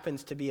 which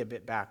happens to be a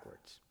bit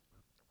backwards.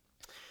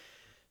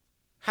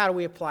 How do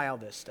we apply all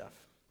this stuff?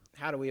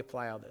 How do we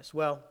apply all this?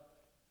 Well,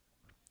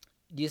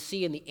 you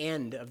see in the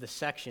end of the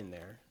section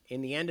there,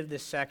 in the end of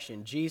this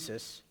section,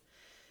 Jesus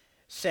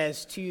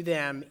says to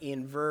them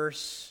in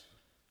verse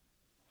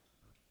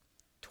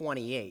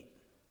 28,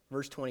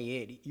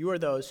 you are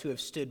those who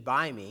have stood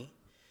by me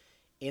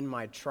in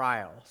my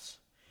trials,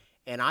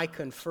 and I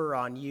confer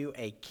on you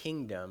a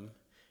kingdom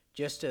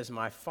just as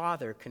my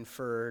Father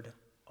conferred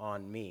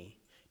on me.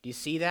 Do you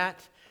see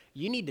that?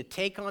 You need to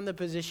take on the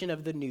position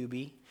of the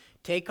newbie,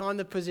 take on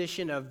the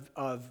position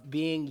of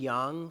being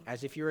young,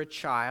 as if you're a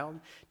child,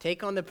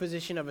 take on the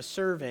position of a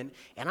servant,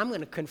 and I'm going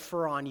to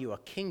confer on you a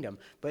kingdom.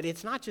 But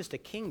it's not just a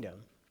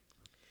kingdom.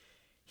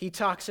 He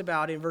talks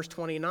about in verse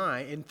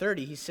 29 and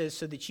 30, he says,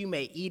 so that you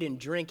may eat and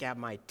drink at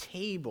my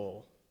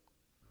table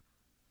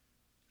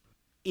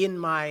in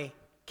my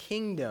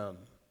kingdom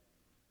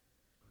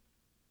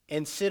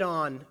and sit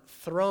on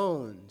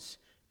thrones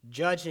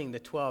judging the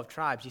 12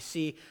 tribes. You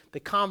see, the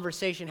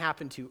conversation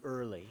happened too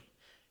early.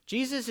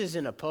 Jesus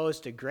isn't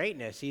opposed to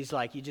greatness. He's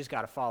like, you just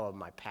got to follow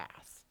my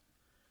path.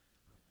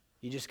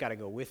 You just got to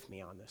go with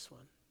me on this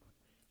one.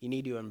 You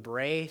need to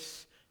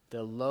embrace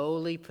the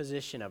lowly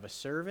position of a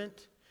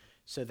servant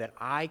so that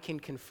I can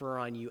confer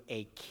on you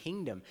a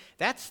kingdom.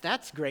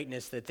 That's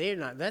greatness that they're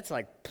not, that's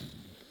like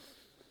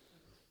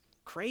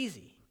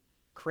crazy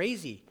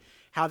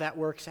how that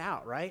works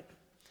out, right?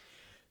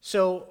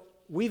 So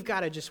we've got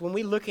to just, when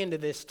we look into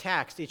this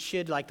text, it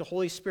should, like the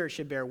Holy Spirit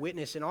should bear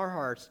witness in our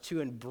hearts to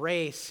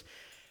embrace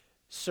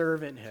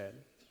servanthood.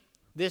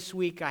 This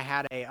week I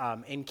had a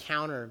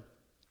encounter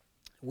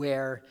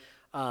where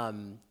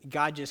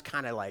God just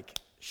kind of like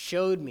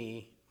showed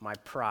me my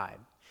pride.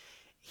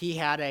 He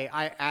had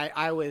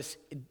I was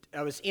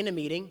in a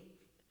meeting,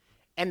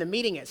 and the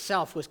meeting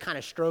itself was kind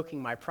of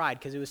stroking my pride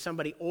because it was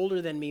somebody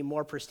older than me,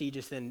 more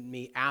prestigious than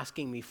me,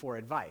 asking me for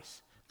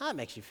advice. Now, that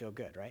makes you feel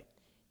good, right?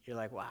 You're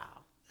like, wow,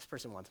 this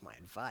person wants my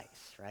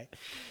advice, right?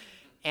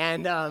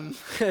 And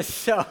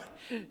so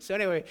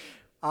anyway,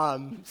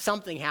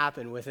 something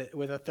happened with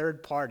a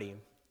third party,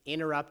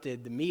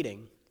 interrupted the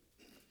meeting,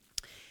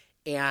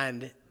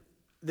 and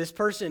this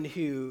person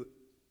who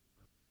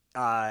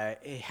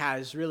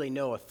has really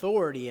no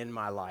authority in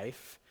my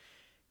life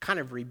kind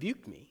of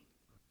rebuked me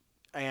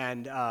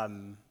and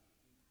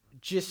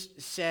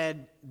just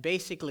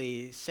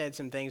basically said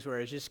some things where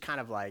it's just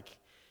kind of like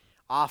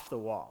off the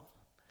wall.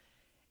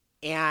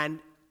 And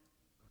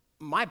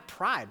my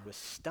pride was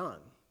stung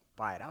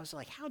by it. I was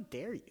like, how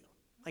dare you?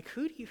 Like,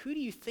 who do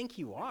you think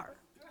you are?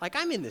 Like,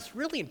 I'm in this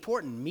really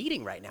important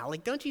meeting right now.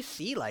 Like, don't you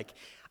see? Like,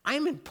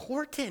 I'm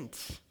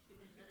important.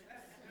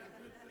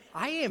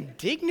 I am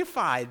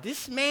dignified.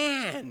 This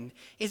man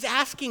is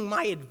asking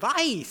my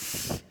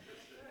advice.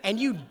 And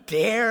you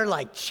dare,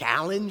 like,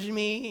 challenge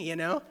me, you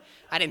know?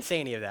 I didn't say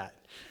any of that.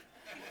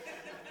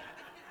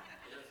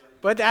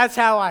 But that's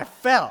how I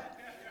felt.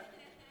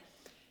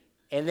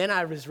 And then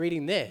I was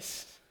reading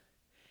this.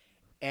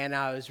 And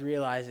I was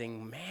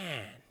realizing,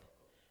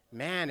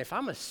 man, if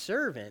I'm a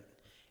servant,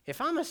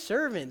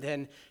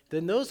 then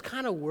those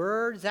kind of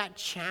words, that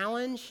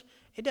challenge,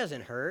 it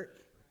doesn't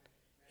hurt.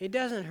 It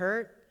doesn't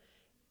hurt.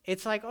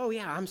 It's like, oh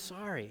yeah, I'm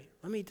sorry.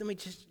 Let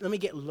me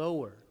get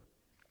lower.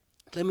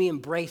 Let me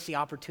embrace the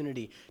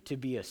opportunity to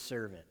be a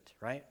servant,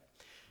 right?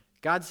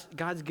 God's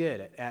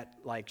good at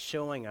like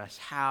showing us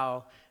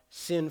how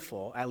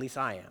sinful, at least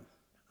I am.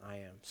 I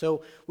am.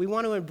 So we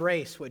want to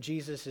embrace what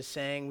Jesus is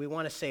saying. We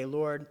want to say,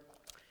 Lord,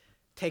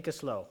 take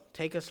us low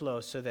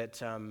so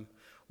that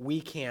we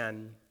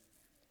can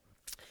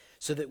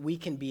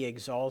be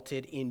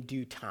exalted in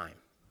due time.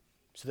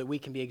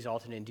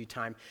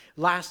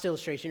 Last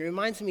illustration, it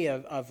reminds me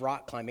of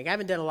rock climbing. I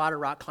haven't done a lot of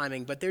rock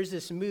climbing, but there's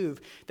this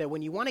move that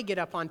when you want to get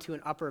up onto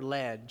an upper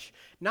ledge,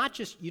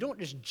 you don't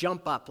just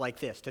jump up like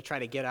this to try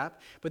to get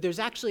up, but there's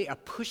actually a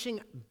pushing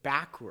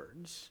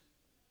backwards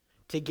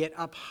to get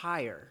up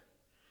higher.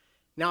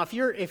 Now, if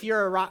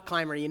you're a rock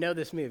climber, you know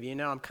this move. You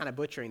know I'm kind of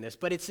butchering this,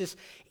 but it's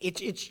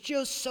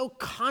just so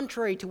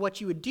contrary to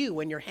what you would do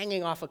when you're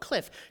hanging off a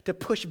cliff, to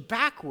push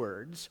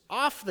backwards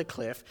off the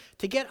cliff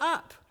to get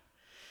up.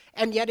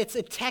 And yet it's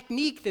a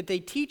technique that they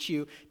teach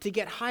you to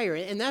get higher.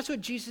 And that's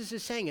what Jesus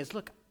is saying is,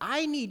 look,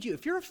 I need you.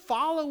 If you're a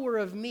follower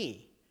of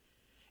me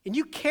and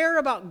you care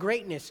about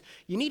greatness,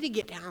 you need to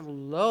get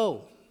down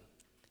low.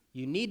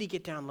 You need to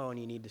get down low and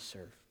you need to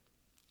serve.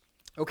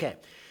 Okay,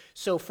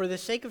 so for the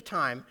sake of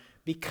time,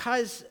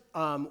 because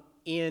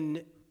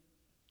in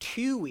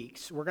 2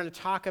 weeks we're going to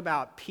talk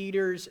about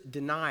Peter's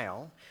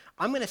denial,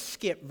 I'm going to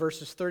skip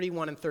verses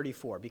 31 and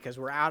 34 because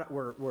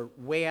we're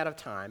way out of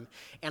time.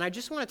 And I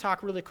just want to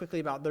talk really quickly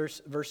about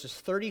verses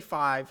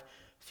 35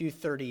 through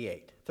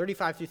 38.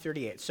 35 through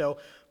 38. So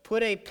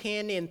put a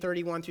pin in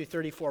 31 through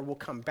 34. We'll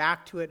come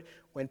back to it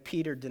when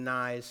Peter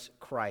denies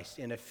Christ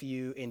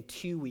in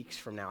 2 weeks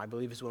from now, I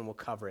believe is when we'll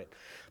cover it.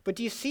 But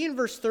do you see in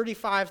verse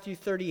 35 through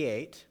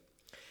 38,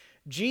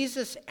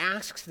 Jesus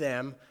asks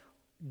them,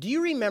 do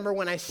you remember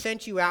when I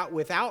sent you out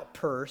without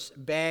purse,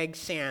 bag,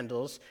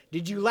 sandals?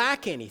 Did you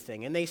lack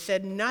anything? And they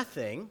said,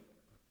 nothing.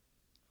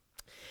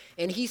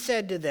 And he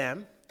said to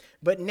them,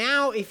 but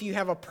now if you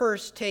have a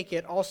purse, take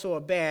it, also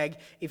a bag.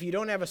 If you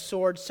don't have a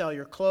sword, sell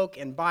your cloak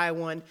and buy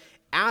one.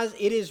 As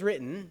it is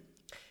written,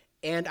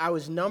 and I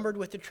was numbered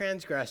with the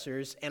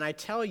transgressors, and I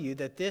tell you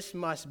that this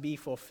must be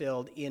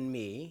fulfilled in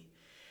me.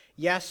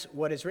 Yes,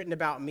 what is written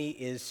about me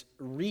is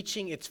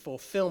reaching its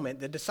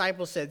fulfillment. The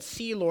disciples said,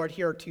 see, Lord,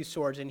 here are 2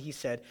 swords. And he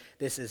said,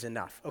 this is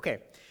enough. Okay,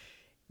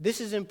 this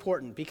is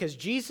important because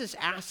Jesus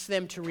asks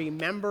them to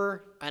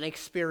remember an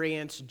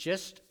experience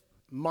just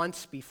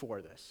months before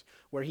this,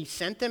 where he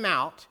sent them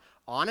out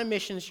on a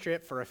mission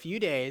trip for a few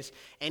days.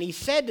 And he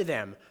said to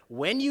them,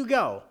 when you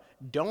go,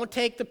 don't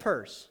take the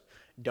purse,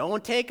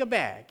 don't take a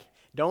bag,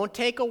 don't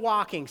take a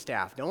walking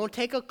staff, don't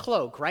take a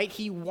cloak, right?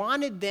 He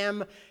wanted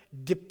them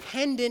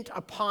dependent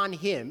upon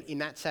him in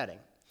that setting.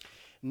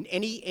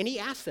 And he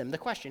asked them the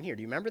question here,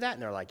 do you remember that?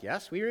 And they're like,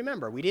 yes, we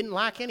remember. We didn't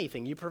lack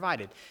anything you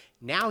provided.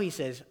 Now he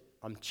says,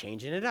 I'm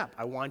changing it up.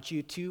 I want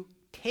you to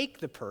take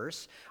the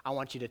purse. I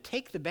want you to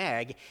take the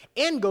bag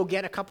and go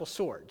get a couple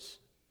swords,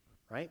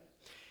 right?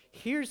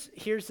 Here's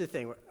the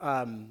thing.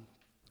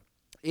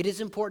 It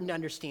is important to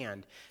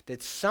understand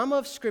that some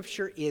of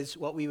Scripture is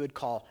what we would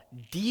call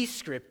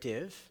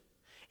descriptive,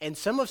 and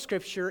some of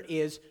Scripture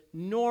is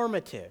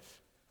normative,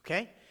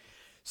 okay?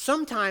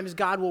 Sometimes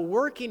God will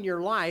work in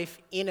your life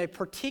in a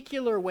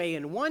particular way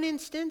in one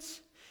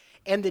instance,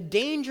 and the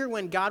danger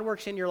when God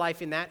works in your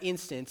life in that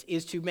instance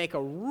is to make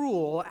a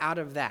rule out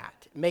of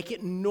that, make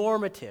it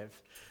normative.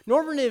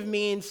 Normative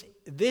means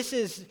this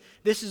is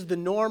the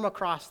norm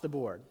across the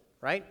board,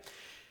 right?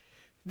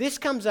 This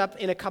comes up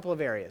in a couple of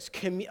areas.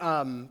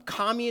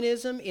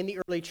 Communism in the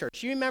early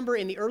church. You remember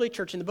in the early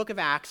church, in the book of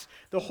Acts,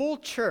 the whole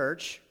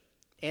church,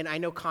 and I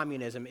know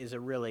communism is a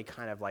really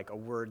kind of like a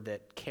word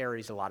that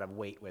carries a lot of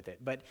weight with it,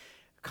 but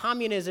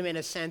communism in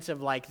a sense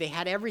of like they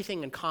had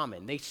everything in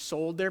common. They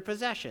sold their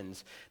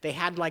possessions. They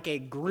had like a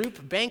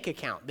group bank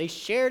account. They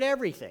shared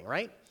everything,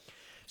 right?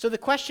 So the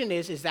question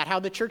is that how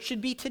the church should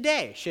be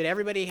today? Should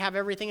everybody have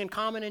everything in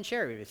common and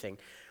share everything?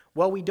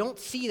 Well, we don't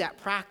see that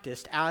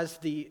practiced as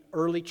the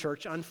early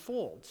church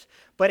unfolds.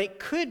 But it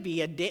could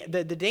be,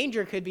 the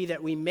danger could be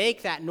that we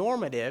make that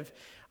normative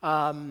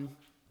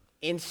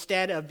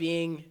instead of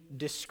being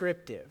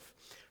descriptive.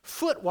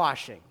 Foot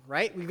washing,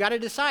 right? We've got to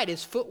decide,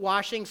 is foot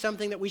washing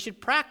something that we should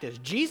practice?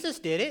 Jesus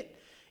did it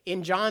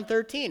in John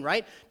 13,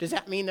 right? Does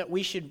that mean that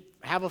we should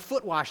have a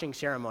foot washing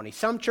ceremony?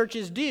 Some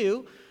churches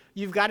do.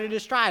 You've got to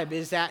describe,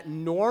 is that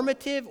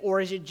normative or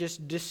is it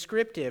just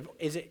descriptive?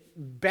 Is it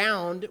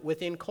bound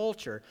within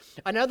culture?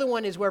 Another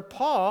one is where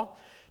Paul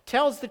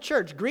tells the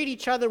church, greet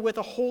each other with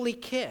a holy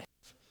kiss.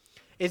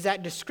 Is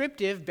that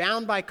descriptive,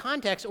 bound by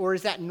context, or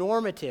is that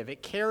normative?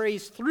 It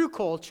carries through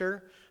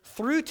culture,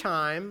 through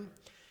time,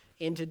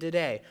 into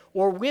today.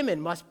 Or women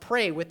must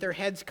pray with their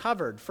heads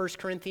covered, 1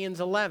 Corinthians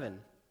 11.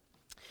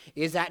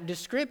 Is that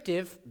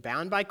descriptive,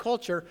 bound by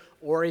culture,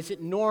 or is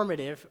it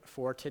normative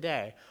for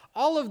today?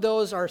 All of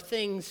those are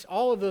things,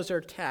 all of those are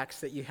texts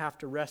that you have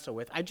to wrestle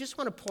with. I just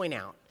want to point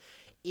out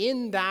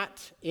in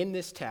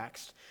this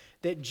text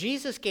that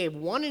Jesus gave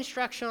one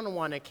instruction on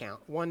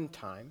one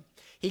time.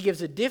 He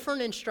gives a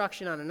different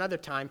instruction on another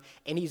time,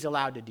 and he's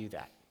allowed to do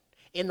that.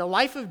 In the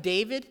life of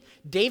David,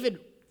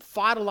 David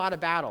fought a lot of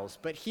battles,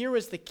 but here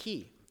was the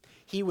key.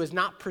 he was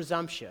not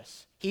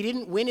presumptuous. He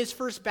didn't win his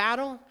first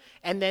battle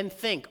and then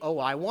think, oh,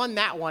 I won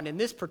that one in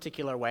this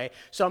particular way,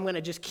 so I'm going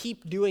to just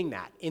keep doing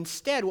that.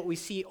 Instead, what we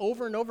see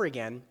over and over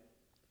again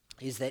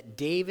is that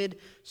David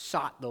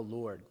sought the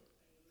Lord.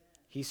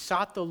 He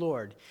sought the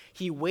Lord.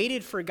 He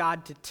waited for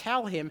God to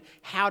tell him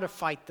how to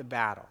fight the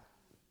battle.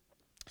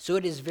 So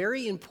it is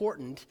very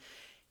important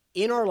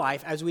in our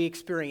life as we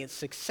experience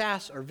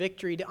success or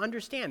victory to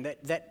understand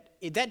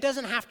that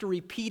doesn't have to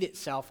repeat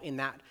itself in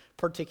that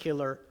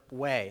particular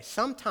way.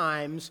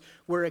 Sometimes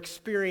we're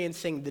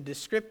experiencing the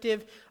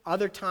descriptive,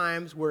 other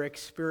times we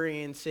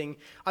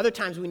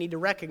need to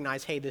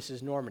recognize, hey, this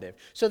is normative.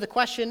 So the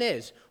question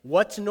is,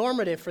 what's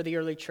normative for the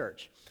early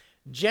church?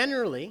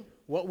 Generally,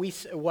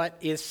 what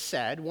is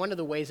said, one of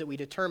the ways that we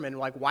determine,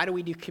 like, why do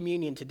we do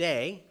communion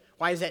today?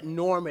 Why is that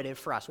normative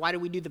for us? Why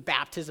did we do the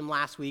baptism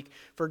last week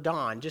for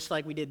Dawn, just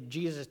like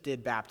Jesus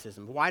did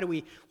baptism? Why do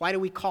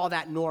we call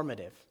that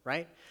normative,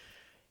 right?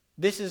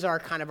 This is our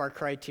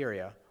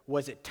criteria.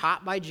 Was it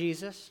taught by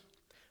Jesus?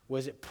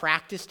 Was it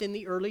practiced in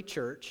the early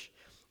church?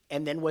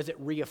 And then was it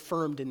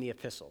reaffirmed in the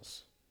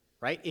epistles,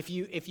 right? If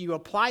you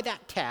apply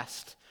that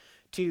test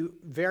to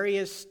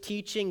various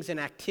teachings and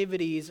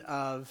activities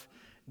of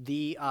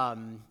the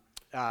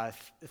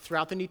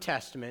throughout the New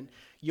Testament,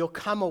 you'll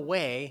come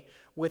away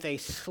with a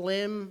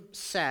slim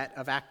set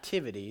of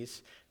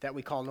activities that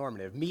we call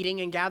normative.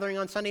 Meeting and gathering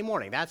on Sunday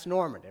morning, that's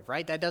normative,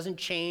 right? That doesn't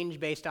change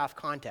based off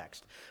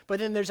context. But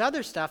then there's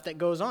other stuff that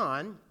goes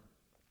on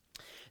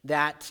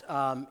that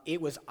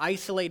it was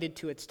isolated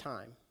to its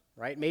time,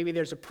 right? Maybe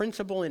there's a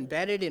principle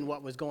embedded in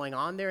what was going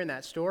on there in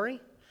that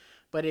story,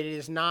 but it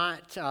is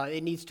not,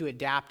 it needs to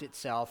adapt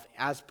itself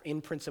as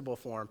in principle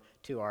form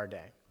to our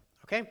day,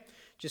 okay?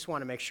 Just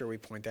want to make sure we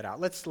point that out.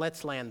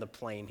 Let's land the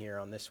plane here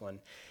on this one.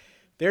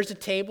 There's a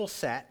table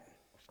set.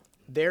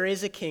 There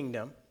is a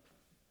kingdom.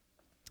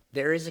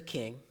 There is a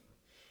king,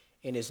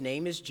 and his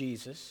name is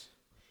Jesus,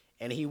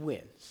 and he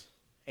wins.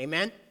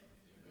 Amen?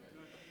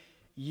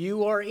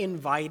 You are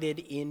invited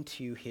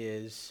into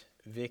his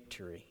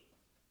victory.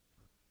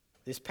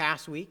 This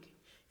past week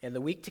and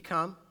the week to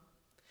come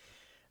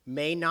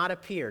may not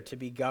appear to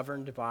be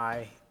governed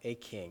by a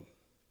king.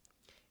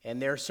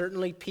 And there are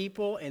certainly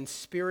people and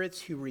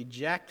spirits who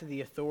reject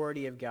the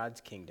authority of God's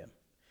kingdom.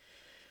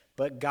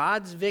 But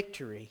God's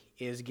victory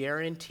is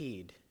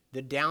guaranteed.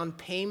 The down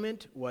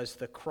payment was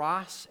the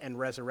cross and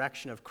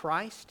resurrection of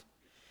Christ,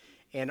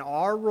 and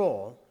our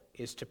role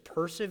is to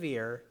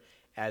persevere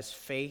as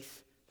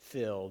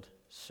faith-filled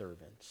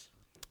servants.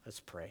 Let's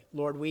pray.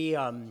 Lord, we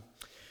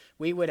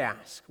would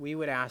ask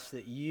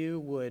that you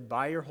would,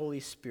 by your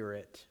Holy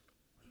Spirit,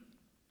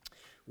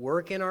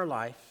 work in our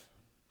life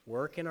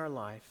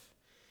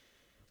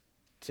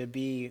to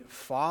be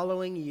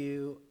following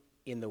you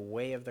in the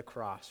way of the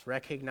cross,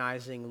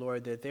 recognizing,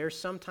 Lord, that there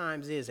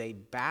sometimes is a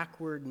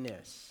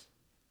backwardness,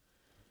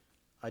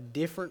 a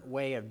different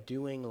way of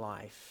doing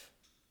life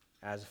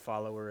as a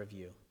follower of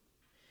you.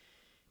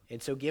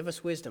 And so give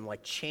us wisdom,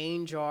 like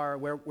change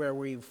where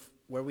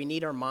we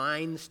need our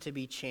minds to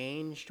be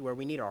changed, where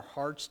we need our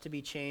hearts to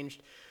be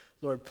changed.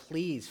 Lord,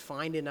 please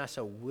find in us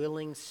a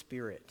willing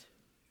spirit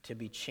to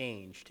be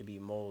changed, to be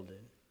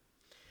molded.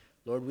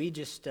 Lord, we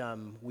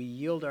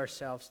yield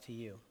ourselves to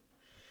you.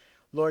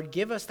 Lord,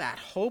 give us that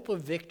hope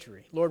of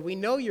victory. Lord, we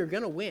know you're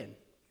going to win.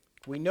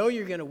 We know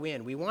you're going to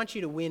win. We want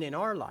you to win in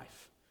our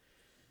life.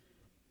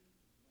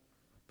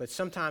 But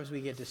sometimes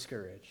we get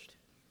discouraged.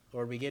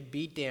 Lord, we get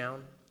beat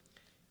down.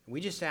 We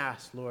just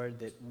ask, Lord,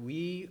 that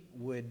we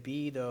would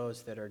be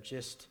those that are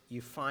just, you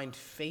find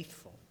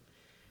faithful.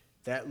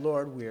 That,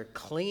 Lord, we're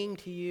clinging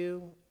to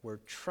you. We're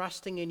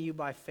trusting in you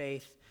by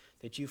faith.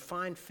 That you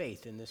find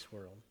faith in this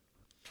world.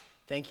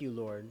 Thank you,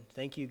 Lord.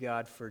 Thank you,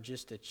 God, for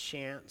just a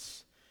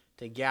chance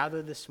to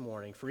gather this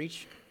morning. For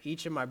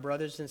each of my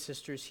brothers and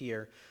sisters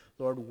here,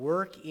 Lord,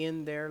 work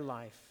in their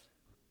life.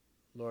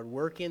 Lord,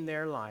 work in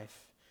their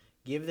life.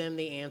 Give them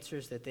the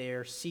answers that they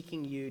are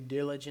seeking you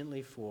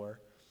diligently for.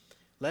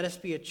 Let us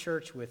be a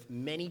church with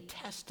many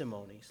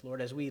testimonies.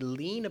 Lord, as we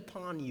lean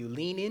upon you,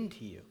 lean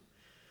into you,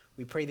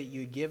 we pray that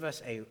you give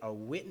us a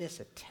witness,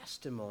 a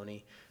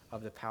testimony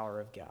of the power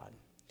of God.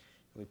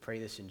 We pray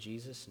this in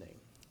Jesus' name.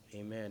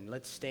 Amen.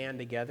 Let's stand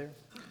together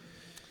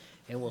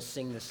and we'll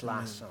sing this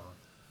last song.